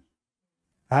do?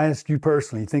 I ask you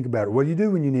personally, think about it. What do you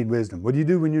do when you need wisdom? What do you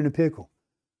do when you're in a pickle?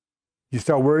 You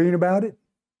start worrying about it?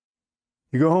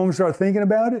 You go home and start thinking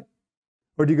about it?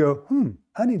 Or do you go,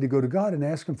 I need to go to God and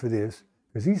ask Him for this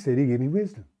because He said He'd give me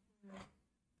wisdom.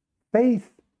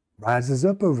 Faith rises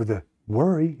up over the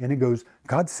worry and it goes,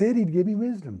 God said He'd give me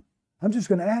wisdom. I'm just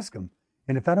going to ask Him.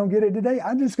 And if I don't get it today,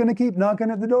 I'm just going to keep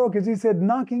knocking at the door because He said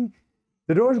knocking,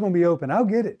 the door's going to be open. I'll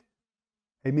get it.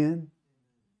 Amen.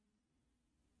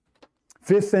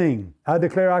 5th thing, I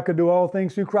declare I can do all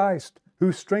things through Christ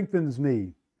who strengthens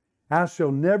me. I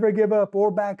shall never give up or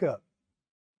back up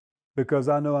because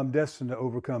I know I'm destined to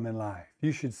overcome in life.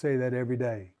 You should say that every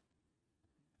day.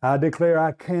 I declare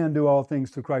I can do all things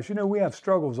through Christ. You know, we have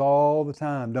struggles all the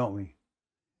time, don't we?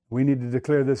 We need to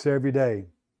declare this every day.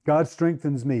 God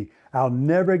strengthens me. I'll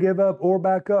never give up or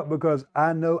back up because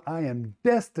I know I am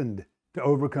destined to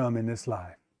overcome in this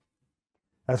life.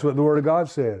 That's what the Word of God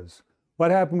says.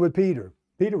 What happened with Peter?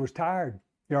 Peter was tired.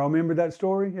 You all remember that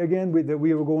story again that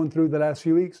we were going through the last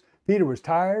few weeks? Peter was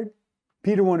tired.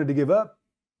 Peter wanted to give up.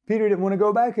 Peter didn't want to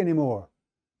go back anymore.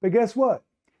 But guess what?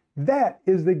 That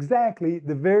is exactly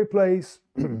the very place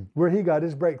where he got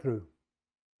his breakthrough.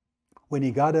 When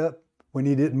he got up, when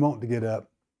he didn't want to get up,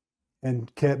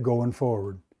 and kept going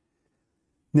forward.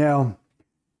 Now,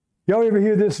 y'all ever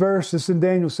hear this verse? It's in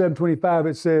Daniel 7:25.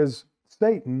 It says,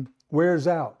 Satan wears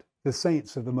out the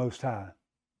saints of the Most High.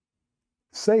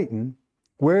 Satan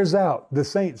wears out the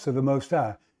saints of the Most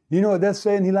High. You know what that's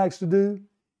saying he likes to do?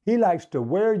 He likes to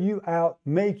wear you out,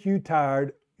 make you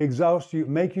tired, exhaust you,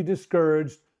 make you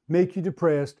discouraged, make you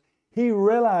depressed. He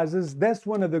realizes that's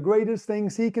one of the greatest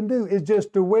things he can do is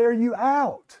just to wear you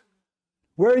out.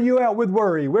 Wear you out with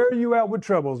worry, wear you out with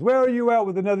troubles, wear you out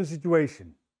with another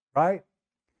situation, right?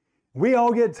 We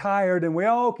all get tired and we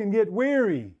all can get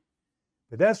weary.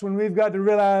 But that's when we've got to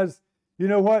realize, you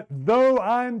know what? Though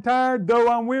I'm tired, though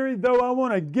I'm weary, though I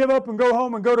want to give up and go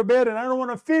home and go to bed and I don't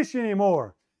want to fish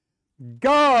anymore,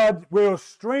 God will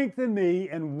strengthen me,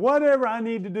 and whatever I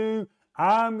need to do,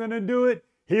 I'm going to do it.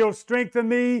 He'll strengthen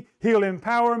me. He'll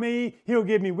empower me. He'll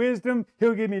give me wisdom.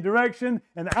 He'll give me direction,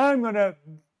 and I'm going to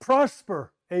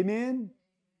prosper. Amen?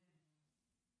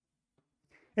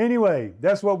 Anyway,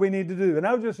 that's what we need to do. And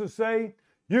I was just to say,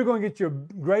 you're going to get your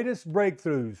greatest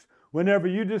breakthroughs whenever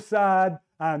you decide,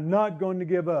 I'm not going to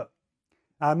give up.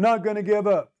 I'm not going to give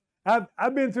up.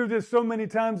 I've been through this so many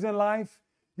times in life.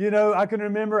 You know, I can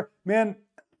remember, man,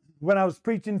 when I was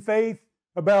preaching faith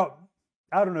about,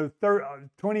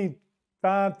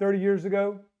 25, 30 years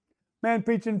ago, man,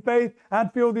 preaching faith,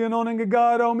 I'd feel the anointing of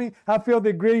God on me. I feel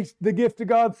the grace, the gift of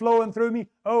God flowing through me.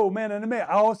 Oh, man, and I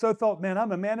also thought, man,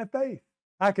 I'm a man of faith.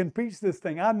 I can preach this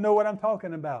thing. I know what I'm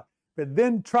talking about. But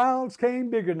then trials came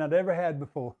bigger than I'd ever had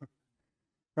before,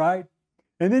 right?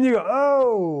 And then you go,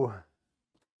 oh.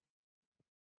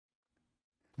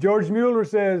 George Mueller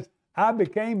says, I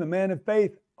became a man of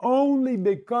faith only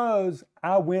because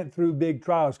I went through big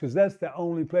trials, because that's the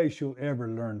only place you'll ever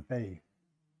learn faith.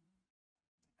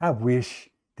 I wish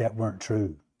that weren't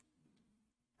true.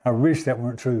 I wish that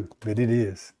weren't true, but it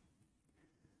is.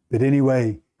 But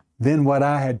anyway, then what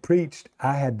I had preached,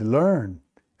 I had to learn.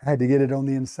 I had to get it on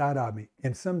the inside of me.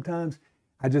 And sometimes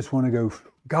I just want to go,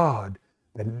 God.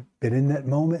 But in that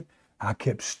moment, I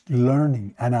kept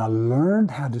learning, and I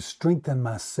learned how to strengthen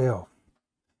myself.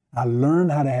 I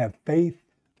learned how to have faith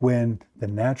when the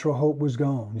natural hope was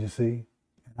gone, you see.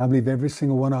 I believe every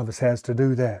single one of us has to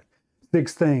do that.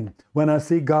 Sixth thing, when I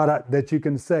seek God, that you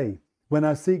can say, when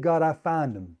I seek God, I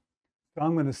find Him. So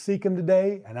I'm going to seek Him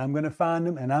today, and I'm going to find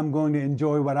Him, and I'm going to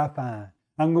enjoy what I find.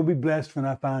 I'm going to be blessed when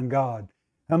I find God.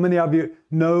 How many of you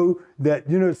know that,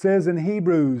 it says in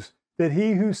Hebrews that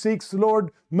he who seeks the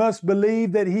Lord must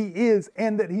believe that He is,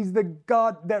 and that He's the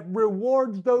God that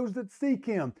rewards those that seek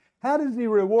Him. How does He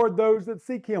reward those that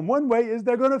seek Him? One way is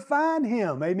they're going to find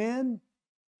Him. Amen?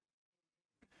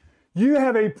 You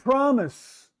have a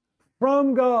promise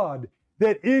from God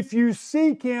that if you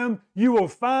seek Him, you will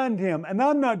find Him. And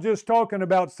I'm not just talking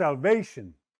about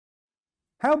salvation.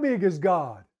 How big is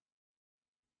God?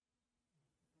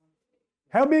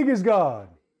 How big is God?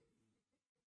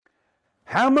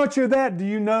 How much of that do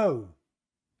you know?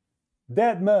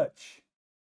 That much.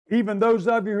 Even those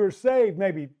of you who are saved,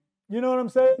 maybe, you know what I'm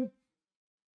saying?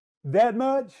 That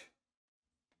much.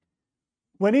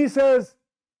 When He says,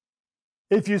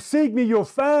 if you seek Me, you'll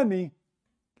find Me,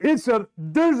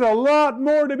 there's a lot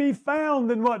more to be found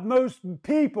than what most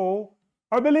people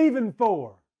are believing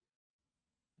for.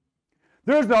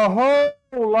 There's a whole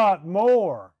lot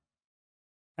more.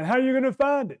 And how are you going to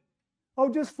find it?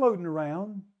 Oh, just floating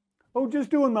around. Oh, just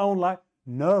doing my own life.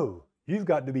 No, you've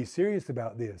got to be serious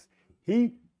about this.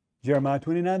 Jeremiah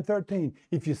 29:13,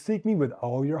 if you seek Me with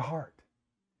all your heart,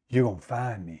 you're going to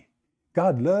find Me.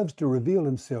 God loves to reveal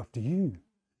Himself to you.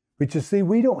 But you see,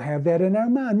 we don't have that in our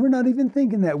mind. We're not even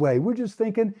thinking that way. We're just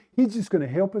thinking He's just going to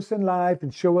help us in life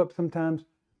and show up sometimes.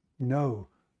 No,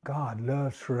 God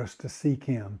loves for us to seek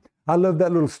Him. I love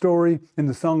that little story in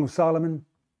the Song of Solomon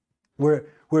where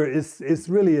it's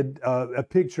really a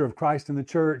picture of Christ in the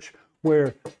church,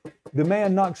 where the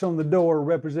man knocks on the door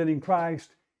representing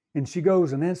Christ, and she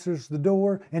goes and answers the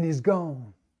door, and He's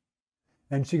gone.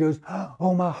 And she goes,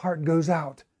 oh, my heart goes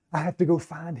out. I have to go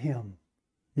find Him.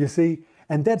 You see?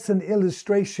 And that's an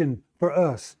illustration for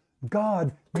us.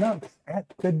 God knocks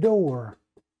at the door.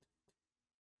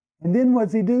 And then what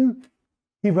does He do?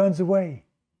 He runs away,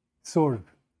 sort of.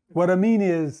 What I'm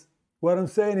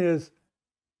saying is,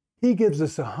 He gives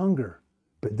us a hunger,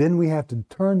 but then we have to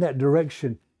turn that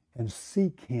direction and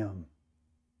seek Him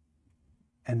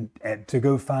and to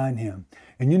go find Him.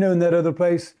 And in that other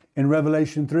place in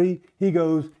Revelation 3, He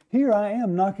goes, here I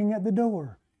am knocking at the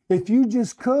door. If you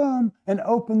just come and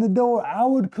open the door, I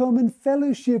would come and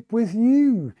fellowship with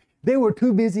you. They were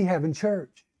too busy having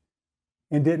church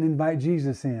and didn't invite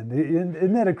Jesus in.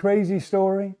 Isn't that a crazy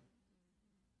story?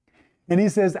 And He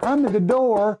says, I'm at the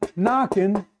door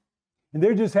knocking, and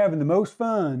they're just having the most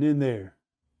fun in there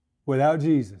without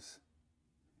Jesus.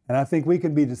 And I think we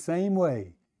can be the same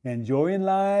way, enjoying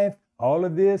life, all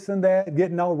of this and that,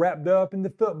 getting all wrapped up in the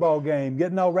football game,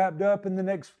 getting all wrapped up in the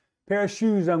next pair of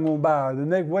shoes I'm going to buy, or the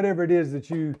next whatever it is that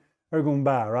you are going to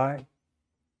buy, right?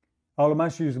 All of my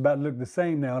shoes are about to look the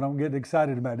same now. I don't get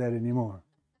excited about that anymore.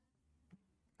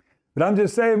 But I'm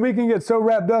just saying, we can get so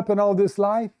wrapped up in all this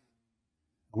life,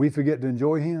 we forget to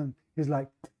enjoy Him. He's like,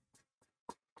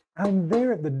 I'm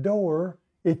there at the door.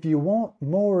 If you want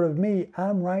more of Me,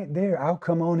 I'm right there. I'll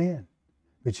come on in.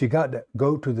 But you got to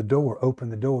go to the door, open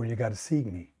the door, and you got to seek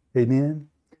Me. Amen?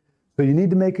 So you need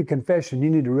to make a confession. You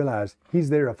need to realize He's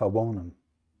there if I want Him.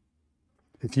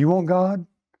 If you want God,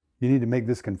 you need to make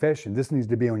this confession. This needs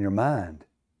to be on your mind.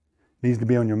 It needs to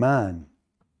be on your mind.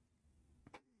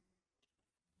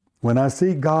 When I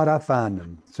seek God, I find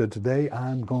Him. So today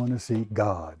I'm going to seek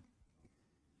God.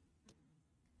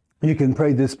 You can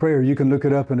pray this prayer. You can look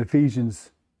it up in Ephesians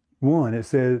 1. It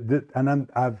says, and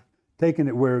I've taken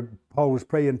it where Paul was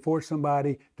praying for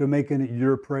somebody to making it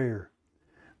your prayer.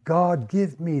 God,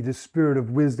 give me the spirit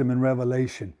of wisdom and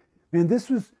revelation. Man,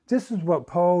 this is what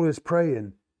Paul is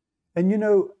praying. And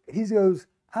he goes,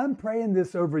 I'm praying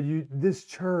this over you, this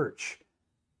church.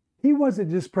 He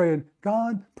wasn't just praying,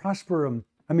 God, prosper them.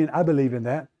 I mean, I believe in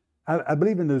that. I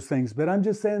believe in those things, but I'm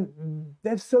just saying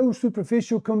that's so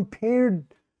superficial compared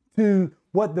to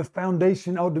what the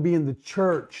foundation ought to be in the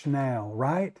church now,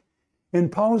 right? And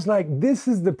Paul's like, this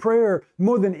is the prayer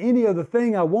more than any other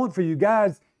thing I want for you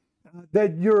guys,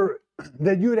 that you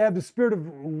would have the spirit of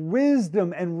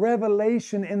wisdom and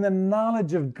revelation in the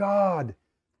knowledge of God.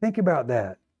 Think about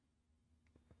that.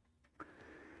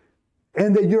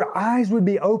 And that your eyes would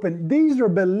be open. These are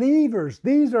believers.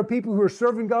 These are people who are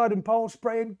serving God. And Paul's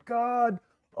praying, God,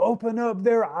 open up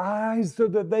their eyes so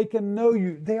that they can know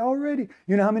you. They already,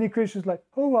 you know how many Christians like,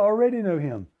 oh, I already know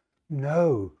him.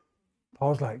 No.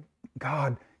 Paul's like,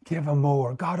 God, give them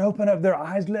more. God, open up their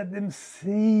eyes. Let them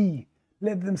see.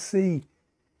 Let them see.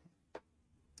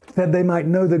 That they might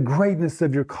know the greatness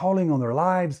of your calling on their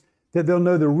lives, that they'll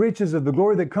know the riches of the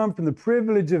glory that come from the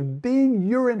privilege of being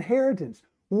your inheritance.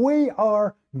 We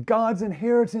are God's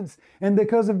inheritance. And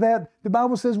because of that, the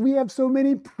Bible says we have so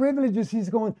many privileges. He's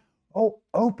going, oh,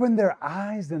 open their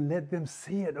eyes and let them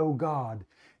see it, oh God.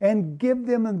 And give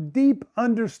them a deep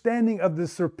understanding of the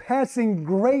surpassing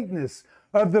greatness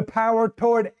of the power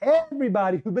toward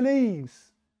everybody who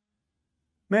believes.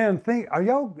 Man, are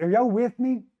y'all with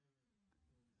me?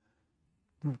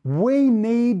 We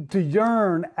need to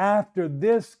yearn after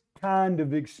this kind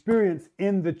of experience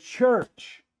in the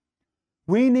church.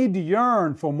 We need to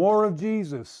yearn for more of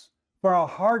Jesus, for our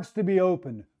hearts to be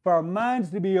open, for our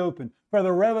minds to be open, for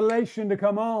the revelation to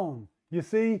come on. You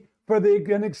see, for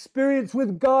an experience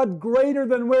with God greater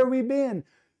than where we've been.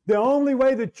 The only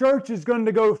way the church is going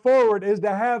to go forward is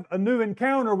to have a new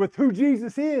encounter with who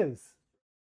Jesus is.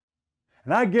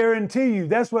 And I guarantee you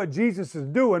that's what Jesus is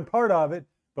doing, part of it,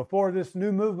 before this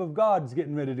new move of God is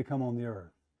getting ready to come on the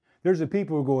earth. There's a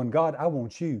people who are going, God, I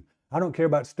want you. I don't care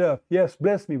about stuff. Yes,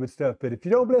 bless me with stuff, but if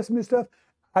you don't bless me with stuff,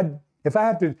 if I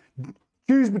have to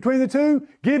choose between the two,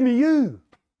 give me you.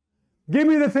 Give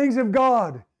me the things of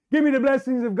God. Give me the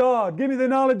blessings of God. Give me the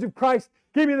knowledge of Christ.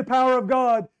 Give me the power of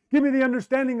God. Give me the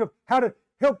understanding of how to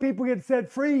help people get set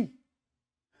free.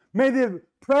 May the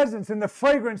presence and the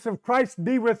fragrance of Christ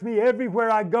be with me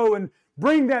everywhere I go, and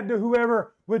bring that to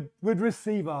whoever would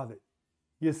receive of it.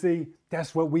 You see,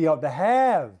 that's what we ought to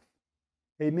have.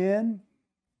 Amen.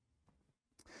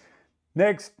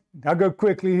 Next, I'll go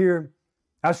quickly here.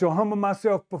 I shall humble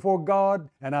myself before God,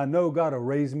 and I know God will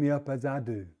raise me up as I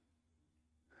do.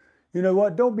 You know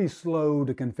what? Don't be slow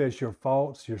to confess your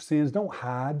faults, your sins. Don't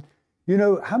hide. You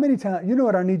know, how many times, you know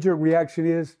what our knee-jerk reaction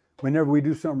is whenever we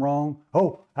do something wrong?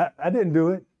 Oh, I didn't do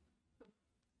it.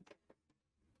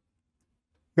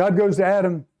 God goes to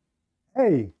Adam,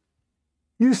 hey,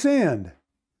 you sinned.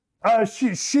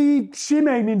 She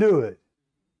made me do it.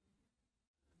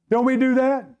 Don't we do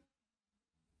that?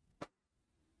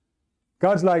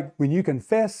 God's like, when you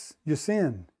confess your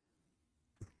sin,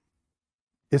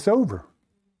 it's over.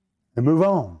 And move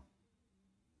on.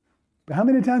 But how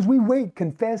many times we wait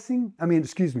excusing,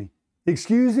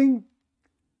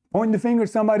 pointing the finger at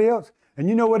somebody else. And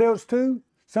you know what else too?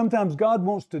 Sometimes God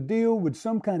wants to deal with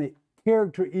some kind of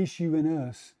character issue in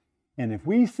us. And if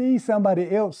we see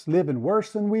somebody else living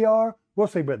worse than we are, we'll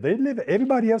say, but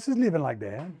everybody else is living like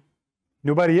that.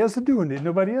 Nobody else is doing it.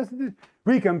 Nobody else is doing it.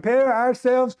 We compare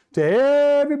ourselves to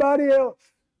everybody else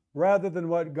rather than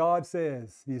what God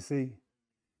says, you see.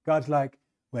 God's like,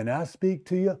 when I speak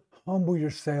to you, humble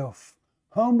yourself.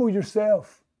 Humble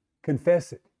yourself.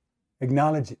 Confess it.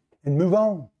 Acknowledge it. And move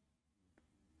on.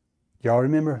 Y'all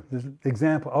remember this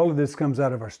example? All of this comes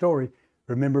out of our story.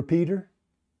 Remember Peter?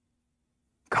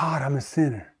 God, I'm a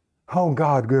sinner. Oh,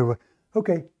 God, good.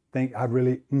 Okay,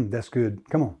 that's good.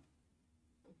 Come on.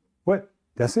 What?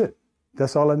 That's it.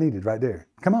 That's all I needed right there.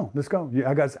 Come on, let's go.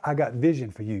 I got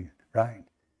vision for you, right?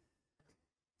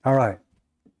 All right.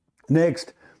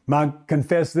 Next,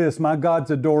 confess this, my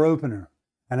God's a door opener,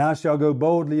 and I shall go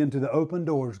boldly into the open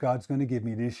doors God's going to give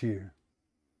me this year.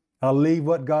 I'll leave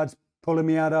what God's pulling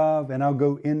me out of, and I'll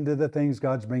go into the things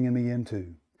God's bringing me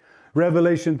into.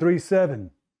 Revelation 3:7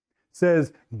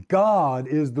 says, God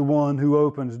is the one who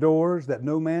opens doors that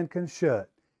no man can shut,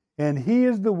 and He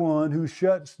is the one who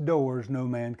shuts doors no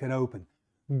man can open.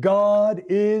 God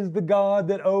is the God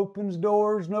that opens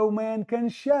doors no man can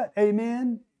shut.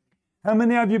 Amen? How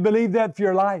many of you believe that for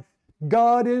your life?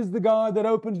 God is the God that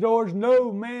opens doors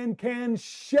no man can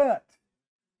shut.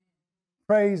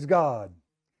 Praise God.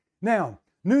 Now,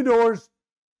 new doors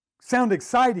sound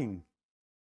exciting,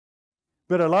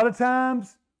 but a lot of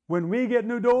times when we get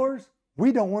new doors,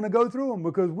 we don't want to go through them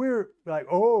because we're like,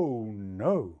 oh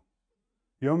no.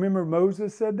 You remember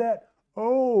Moses said that?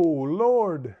 Oh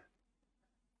Lord.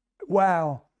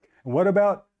 Wow. And what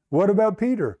about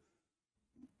Peter?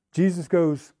 Jesus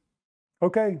goes,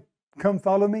 okay, come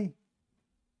follow me.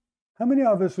 How many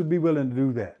of us would be willing to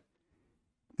do that?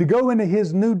 To go into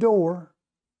His new door,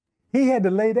 He had to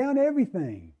lay down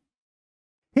everything.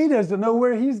 He doesn't know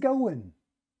where He's going.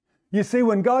 You see,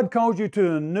 when God calls you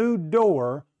to a new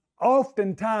door,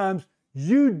 oftentimes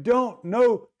you don't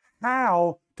know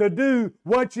how to do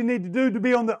what you need to do to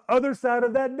be on the other side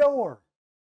of that door.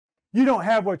 You don't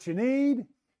have what you need.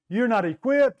 You're not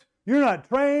equipped. You're not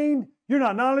trained. You're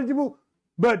not knowledgeable.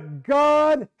 But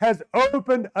God has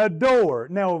opened a door.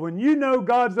 Now, when you know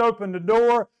God's opened a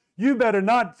door, you better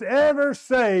not ever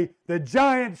say the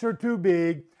giants are too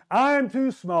big, I am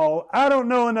too small, I don't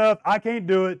know enough, I can't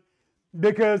do it.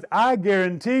 Because I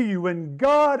guarantee you, when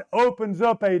God opens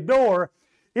up a door,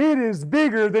 it is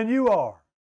bigger than you are.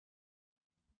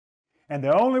 And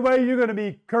the only way you're going to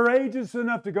be courageous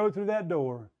enough to go through that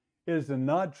door is to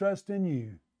not trust in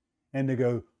you and to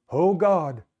go, oh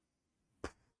God,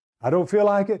 I don't feel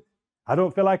like it. I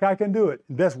don't feel like I can do it.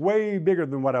 That's way bigger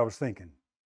than what I was thinking.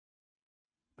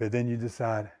 But then you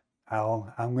decide,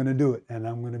 I'm going to do it, and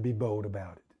I'm going to be bold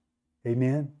about it.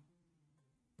 Amen?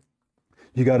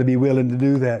 You got to be willing to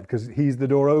do that because He's the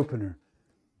door opener.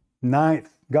 Ninth,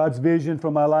 God's vision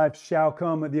for my life shall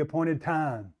come at the appointed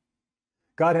time.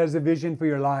 God has a vision for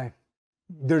your life.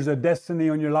 There's a destiny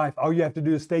on your life. All you have to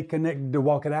do is stay connected to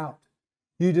walk it out.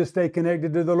 You just stay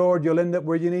connected to the Lord. You'll end up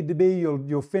where you need to be.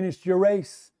 You'll finish your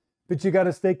race. But you got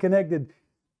to stay connected.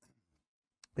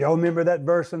 Y'all remember that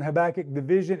verse in Habakkuk? The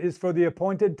vision is for the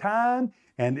appointed time,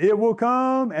 and it will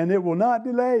come, and it will not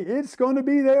delay. It's going to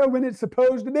be there when it's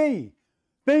supposed to be.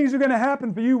 Things are going to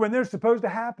happen for you when they're supposed to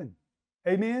happen.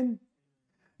 Amen?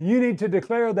 You need to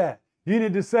declare that. You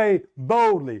need to say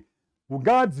boldly, well,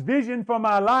 God's vision for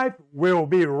my life will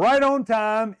be right on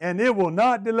time, and it will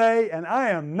not delay, and I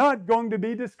am not going to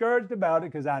be discouraged about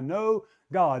it because I know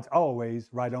God's always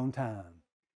right on time.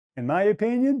 In my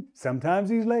opinion, sometimes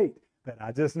He's late, but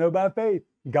I just know by faith,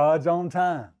 God's on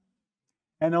time.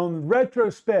 And on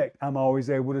retrospect, I'm always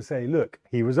able to say, look,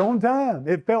 He was on time.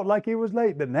 It felt like He was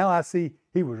late, but now I see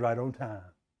He was right on time.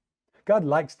 God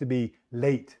likes to be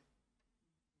late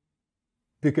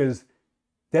because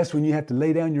that's when you have to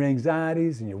lay down your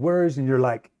anxieties and your worries and you're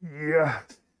like, yeah,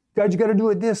 God, you got to do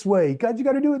it this way. God, you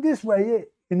got to do it this way.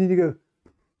 And then you go,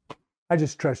 I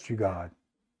just trust you, God.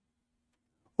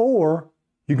 Or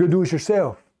you go do it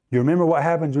yourself. You remember what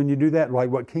happens when you do that, like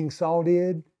what King Saul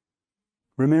did?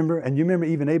 Remember? And you remember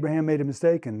even Abraham made a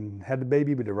mistake and had the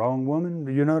baby with the wrong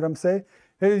woman. You know what I'm saying?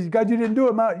 Hey, God, you didn't do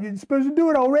it. You're supposed to do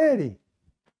it already.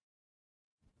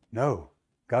 No,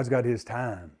 God's got His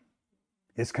time.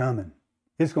 It's coming.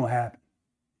 It's going to happen.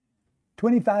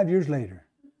 25 years later,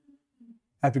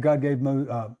 after God gave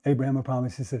Abraham a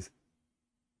promise, He says,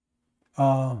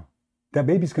 that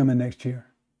baby's coming next year.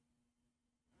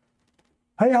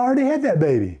 Hey, I already had that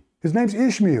baby. His name's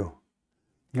Ishmael.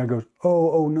 God goes,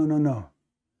 no.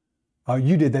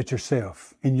 You did that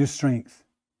yourself in your strength.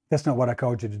 That's not what I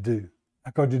called you to do.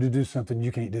 I called you to do something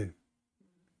you can't do.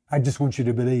 I just want you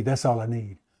to believe. That's all I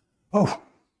need. Oh,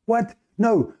 what?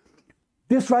 No.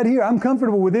 This right here, I'm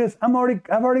comfortable with this. I've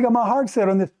already got my heart set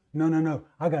on this. No.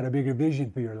 I got a bigger vision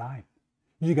for your life.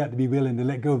 You got to be willing to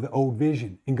let go of the old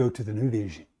vision and go to the new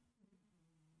vision.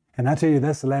 And I tell you,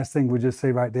 that's the last thing we'll just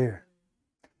say right there.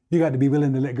 You got to be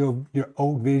willing to let go of your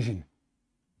old vision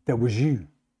that was you.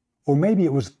 Or maybe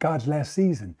it was God's last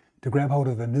season to grab hold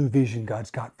of the new vision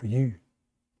God's got for you.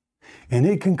 And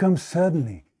it can come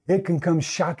suddenly. It can come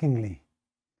shockingly.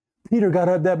 Peter got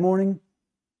up that morning.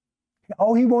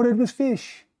 All he wanted was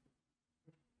fish.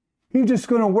 He was just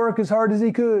going to work as hard as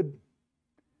he could.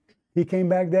 He came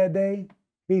back that day.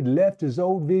 He'd left his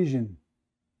old vision.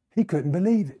 He couldn't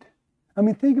believe it. I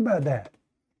mean, think about that.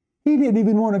 He didn't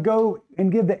even want to go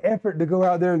and give the effort to go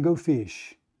out there and go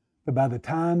fish. But by the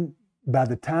time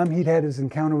he'd had his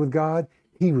encounter with God,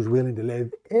 he was willing to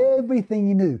leave everything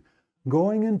he knew.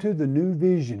 Going into the new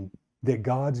vision that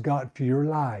God's got for your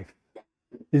life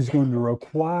is going to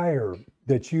require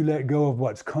that you let go of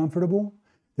what's comfortable,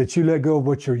 that you let go of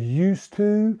what you're used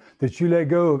to, that you let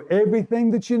go of everything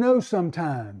that you know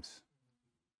sometimes.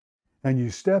 And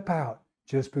you step out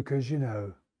just because you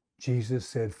know Jesus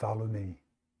said, follow me.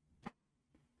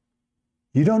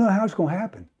 You don't know how it's going to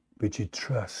happen, but you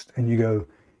trust and you go,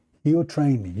 He'll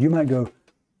train me. You might go,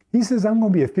 He says, I'm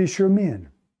going to be a fisher of men.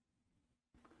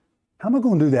 How am I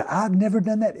going to do that? I've never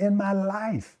done that in my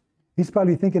life. He's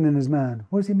probably thinking in his mind,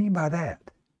 what does He mean by that?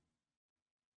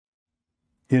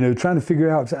 Trying to figure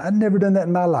out, I've never done that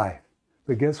in my life.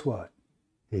 But guess what?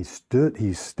 He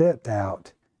stepped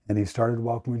out and he started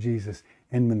walking with Jesus.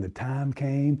 And when the time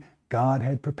came, God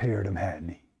had prepared him, hadn't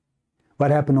He?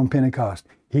 What happened on Pentecost?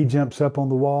 He jumps up on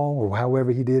the wall, or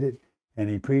however he did it, and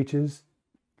he preaches.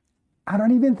 I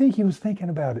don't even think he was thinking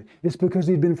about it. It's because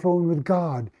he'd been flowing with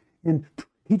God. And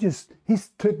he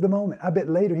took the moment. I bet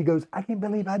later he goes, I can't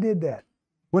believe I did that.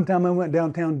 One time I went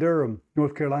downtown Durham,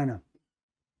 North Carolina,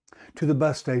 to the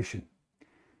bus station.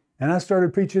 And I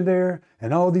started preaching there,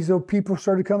 and all these old people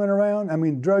started coming around. I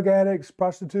mean, drug addicts,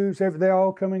 prostitutes, they're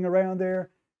all coming around there.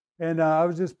 And I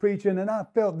was just preaching, and I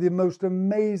felt the most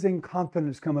amazing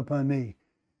confidence come upon me.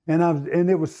 And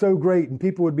it was so great. And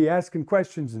people would be asking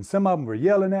questions, and some of them were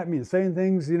yelling at me and saying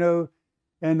things, you know.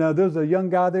 And there was a young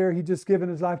guy there. He'd just given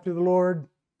his life to the Lord.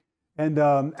 And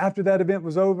after that event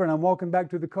was over and I'm walking back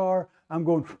to the car, I'm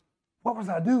going, what was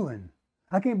I doing?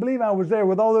 I can't believe I was there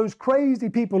with all those crazy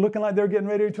people looking like they're getting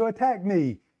ready to attack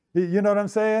me. You know what I'm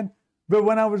saying? But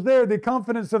when I was there, the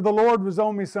confidence of the Lord was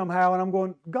on me somehow. And I'm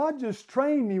going, God just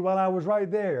trained me while I was right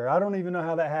there. I don't even know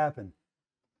how that happened.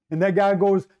 And that guy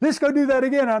goes, let's go do that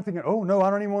again. I'm thinking, oh no, I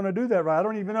don't even want to do that right. I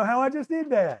don't even know how I just did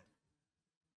that.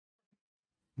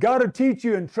 God will teach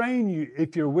you and train you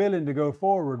if you're willing to go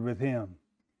forward with Him.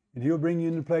 And He'll bring you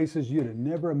into places you'd have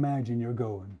never imagined you're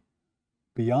going.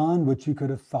 Beyond what you could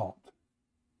have thought.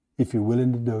 If you're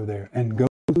willing to go there. And go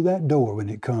through that door when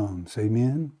it comes.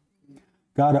 Amen?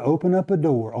 God will open up a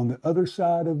door. On the other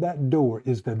side of that door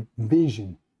is the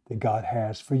vision that God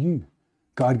has for you.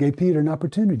 God gave Peter an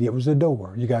opportunity. It was a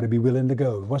door. You got to be willing to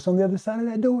go. What's on the other side of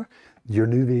that door? Your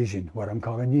new vision. What I'm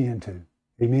calling you into.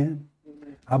 Amen?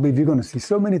 I believe you're going to see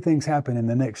so many things happen in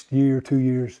the next year, 2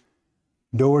 years.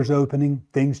 Doors opening,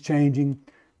 things changing,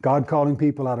 God calling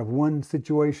people out of one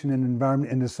situation and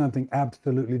environment into something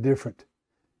absolutely different.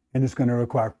 And it's going to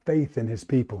require faith in His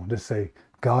people to say,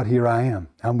 God, here I am.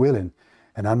 I'm willing.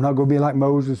 And I'm not going to be like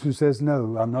Moses who says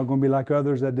no. I'm not going to be like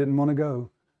others that didn't want to go.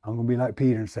 I'm going to be like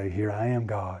Peter and say, here I am,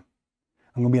 God.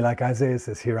 I'm going to be like Isaiah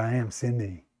says, here I am, send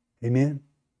me. Amen?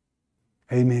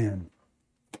 Amen.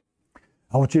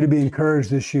 I want you to be encouraged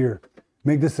this year.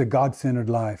 Make this a God-centered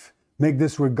life. Make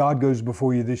this where God goes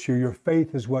before you this year. Your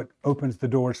faith is what opens the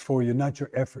doors for you, not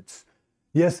your efforts.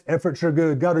 Yes, efforts are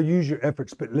good. God will use your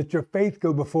efforts, but let your faith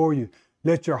go before you.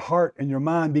 Let your heart and your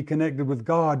mind be connected with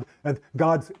God.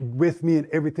 God's with me in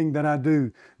everything that I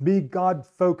do. Be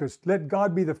God-focused. Let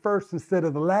God be the first instead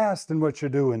of the last in what you're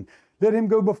doing. Let Him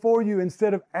go before you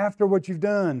instead of after what you've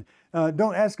done.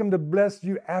 Don't ask Him to bless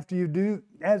you after you do.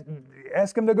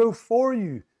 Ask Him to go before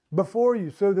you,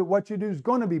 so that what you do is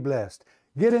going to be blessed.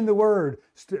 Get in the Word.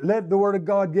 Let the Word of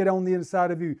God get on the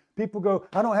inside of you. People go,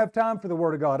 I don't have time for the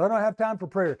Word of God. I don't have time for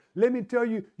prayer. Let me tell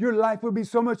you, your life will be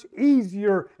so much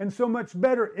easier and so much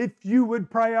better if you would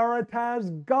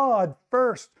prioritize God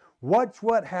first. Watch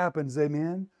what happens,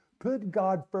 amen? Put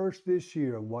God first this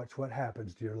year and watch what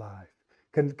happens to your life.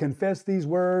 Confess these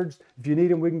words. If you need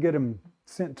them, we can get them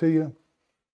sent to you.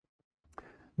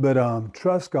 But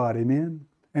trust God, amen?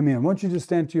 Amen. I want you to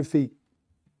stand to your feet.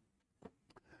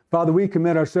 Father, we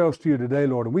commit ourselves to you today,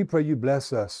 Lord, and we pray you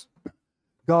bless us.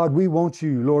 God, we want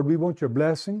you, Lord. We want your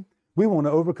blessing. We want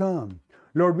to overcome.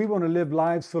 Lord, we want to live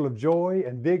lives full of joy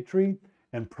and victory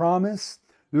and promise.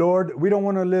 Lord, we don't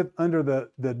want to live under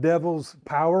the devil's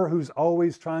power who's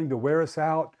always trying to wear us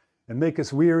out and make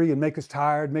us weary and make us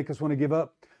tired, make us want to give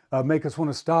up, make us want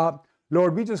to stop.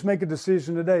 Lord, we just make a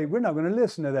decision today. We're not going to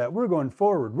listen to that. We're going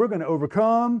forward. We're going to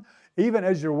overcome, even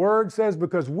as your word says,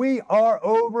 because we are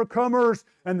overcomers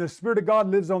and the Spirit of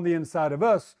God lives on the inside of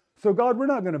us. So God, we're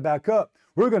not going to back up.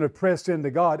 We're going to press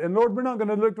into God. And Lord, we're not going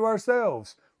to look to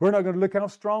ourselves. We're not going to look how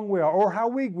strong we are or how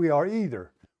weak we are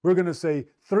either. We're going to say,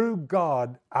 through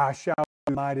God, I shall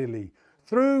do mightily.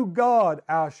 Through God,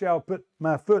 I shall put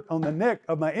my foot on the neck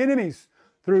of my enemies.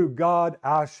 Through God,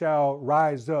 I shall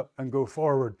rise up and go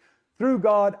forward. Through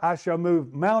God, I shall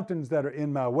move mountains that are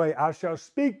in my way. I shall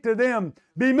speak to them,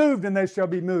 be moved, and they shall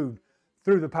be moved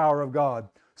through the power of God.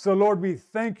 So, Lord, we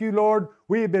thank you, Lord.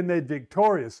 We have been made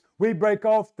victorious. We break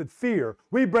off the fear.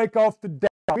 We break off the doubt.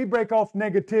 We break off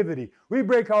negativity. We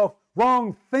break off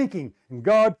wrong thinking. And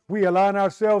God, we align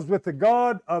ourselves with the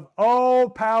God of all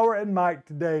power and might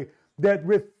today, that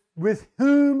with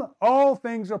whom all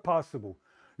things are possible.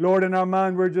 Lord, in our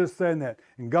mind, we're just saying that.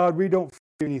 And God, we don't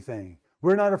fear anything.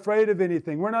 We're not afraid of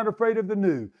anything. We're not afraid of the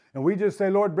new. And we just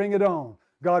say, Lord, bring it on.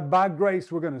 God, by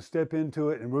grace, we're going to step into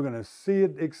it and we're going to see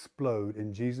it explode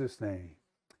in Jesus' name.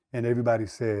 And everybody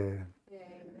said,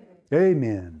 Amen.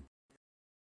 Amen.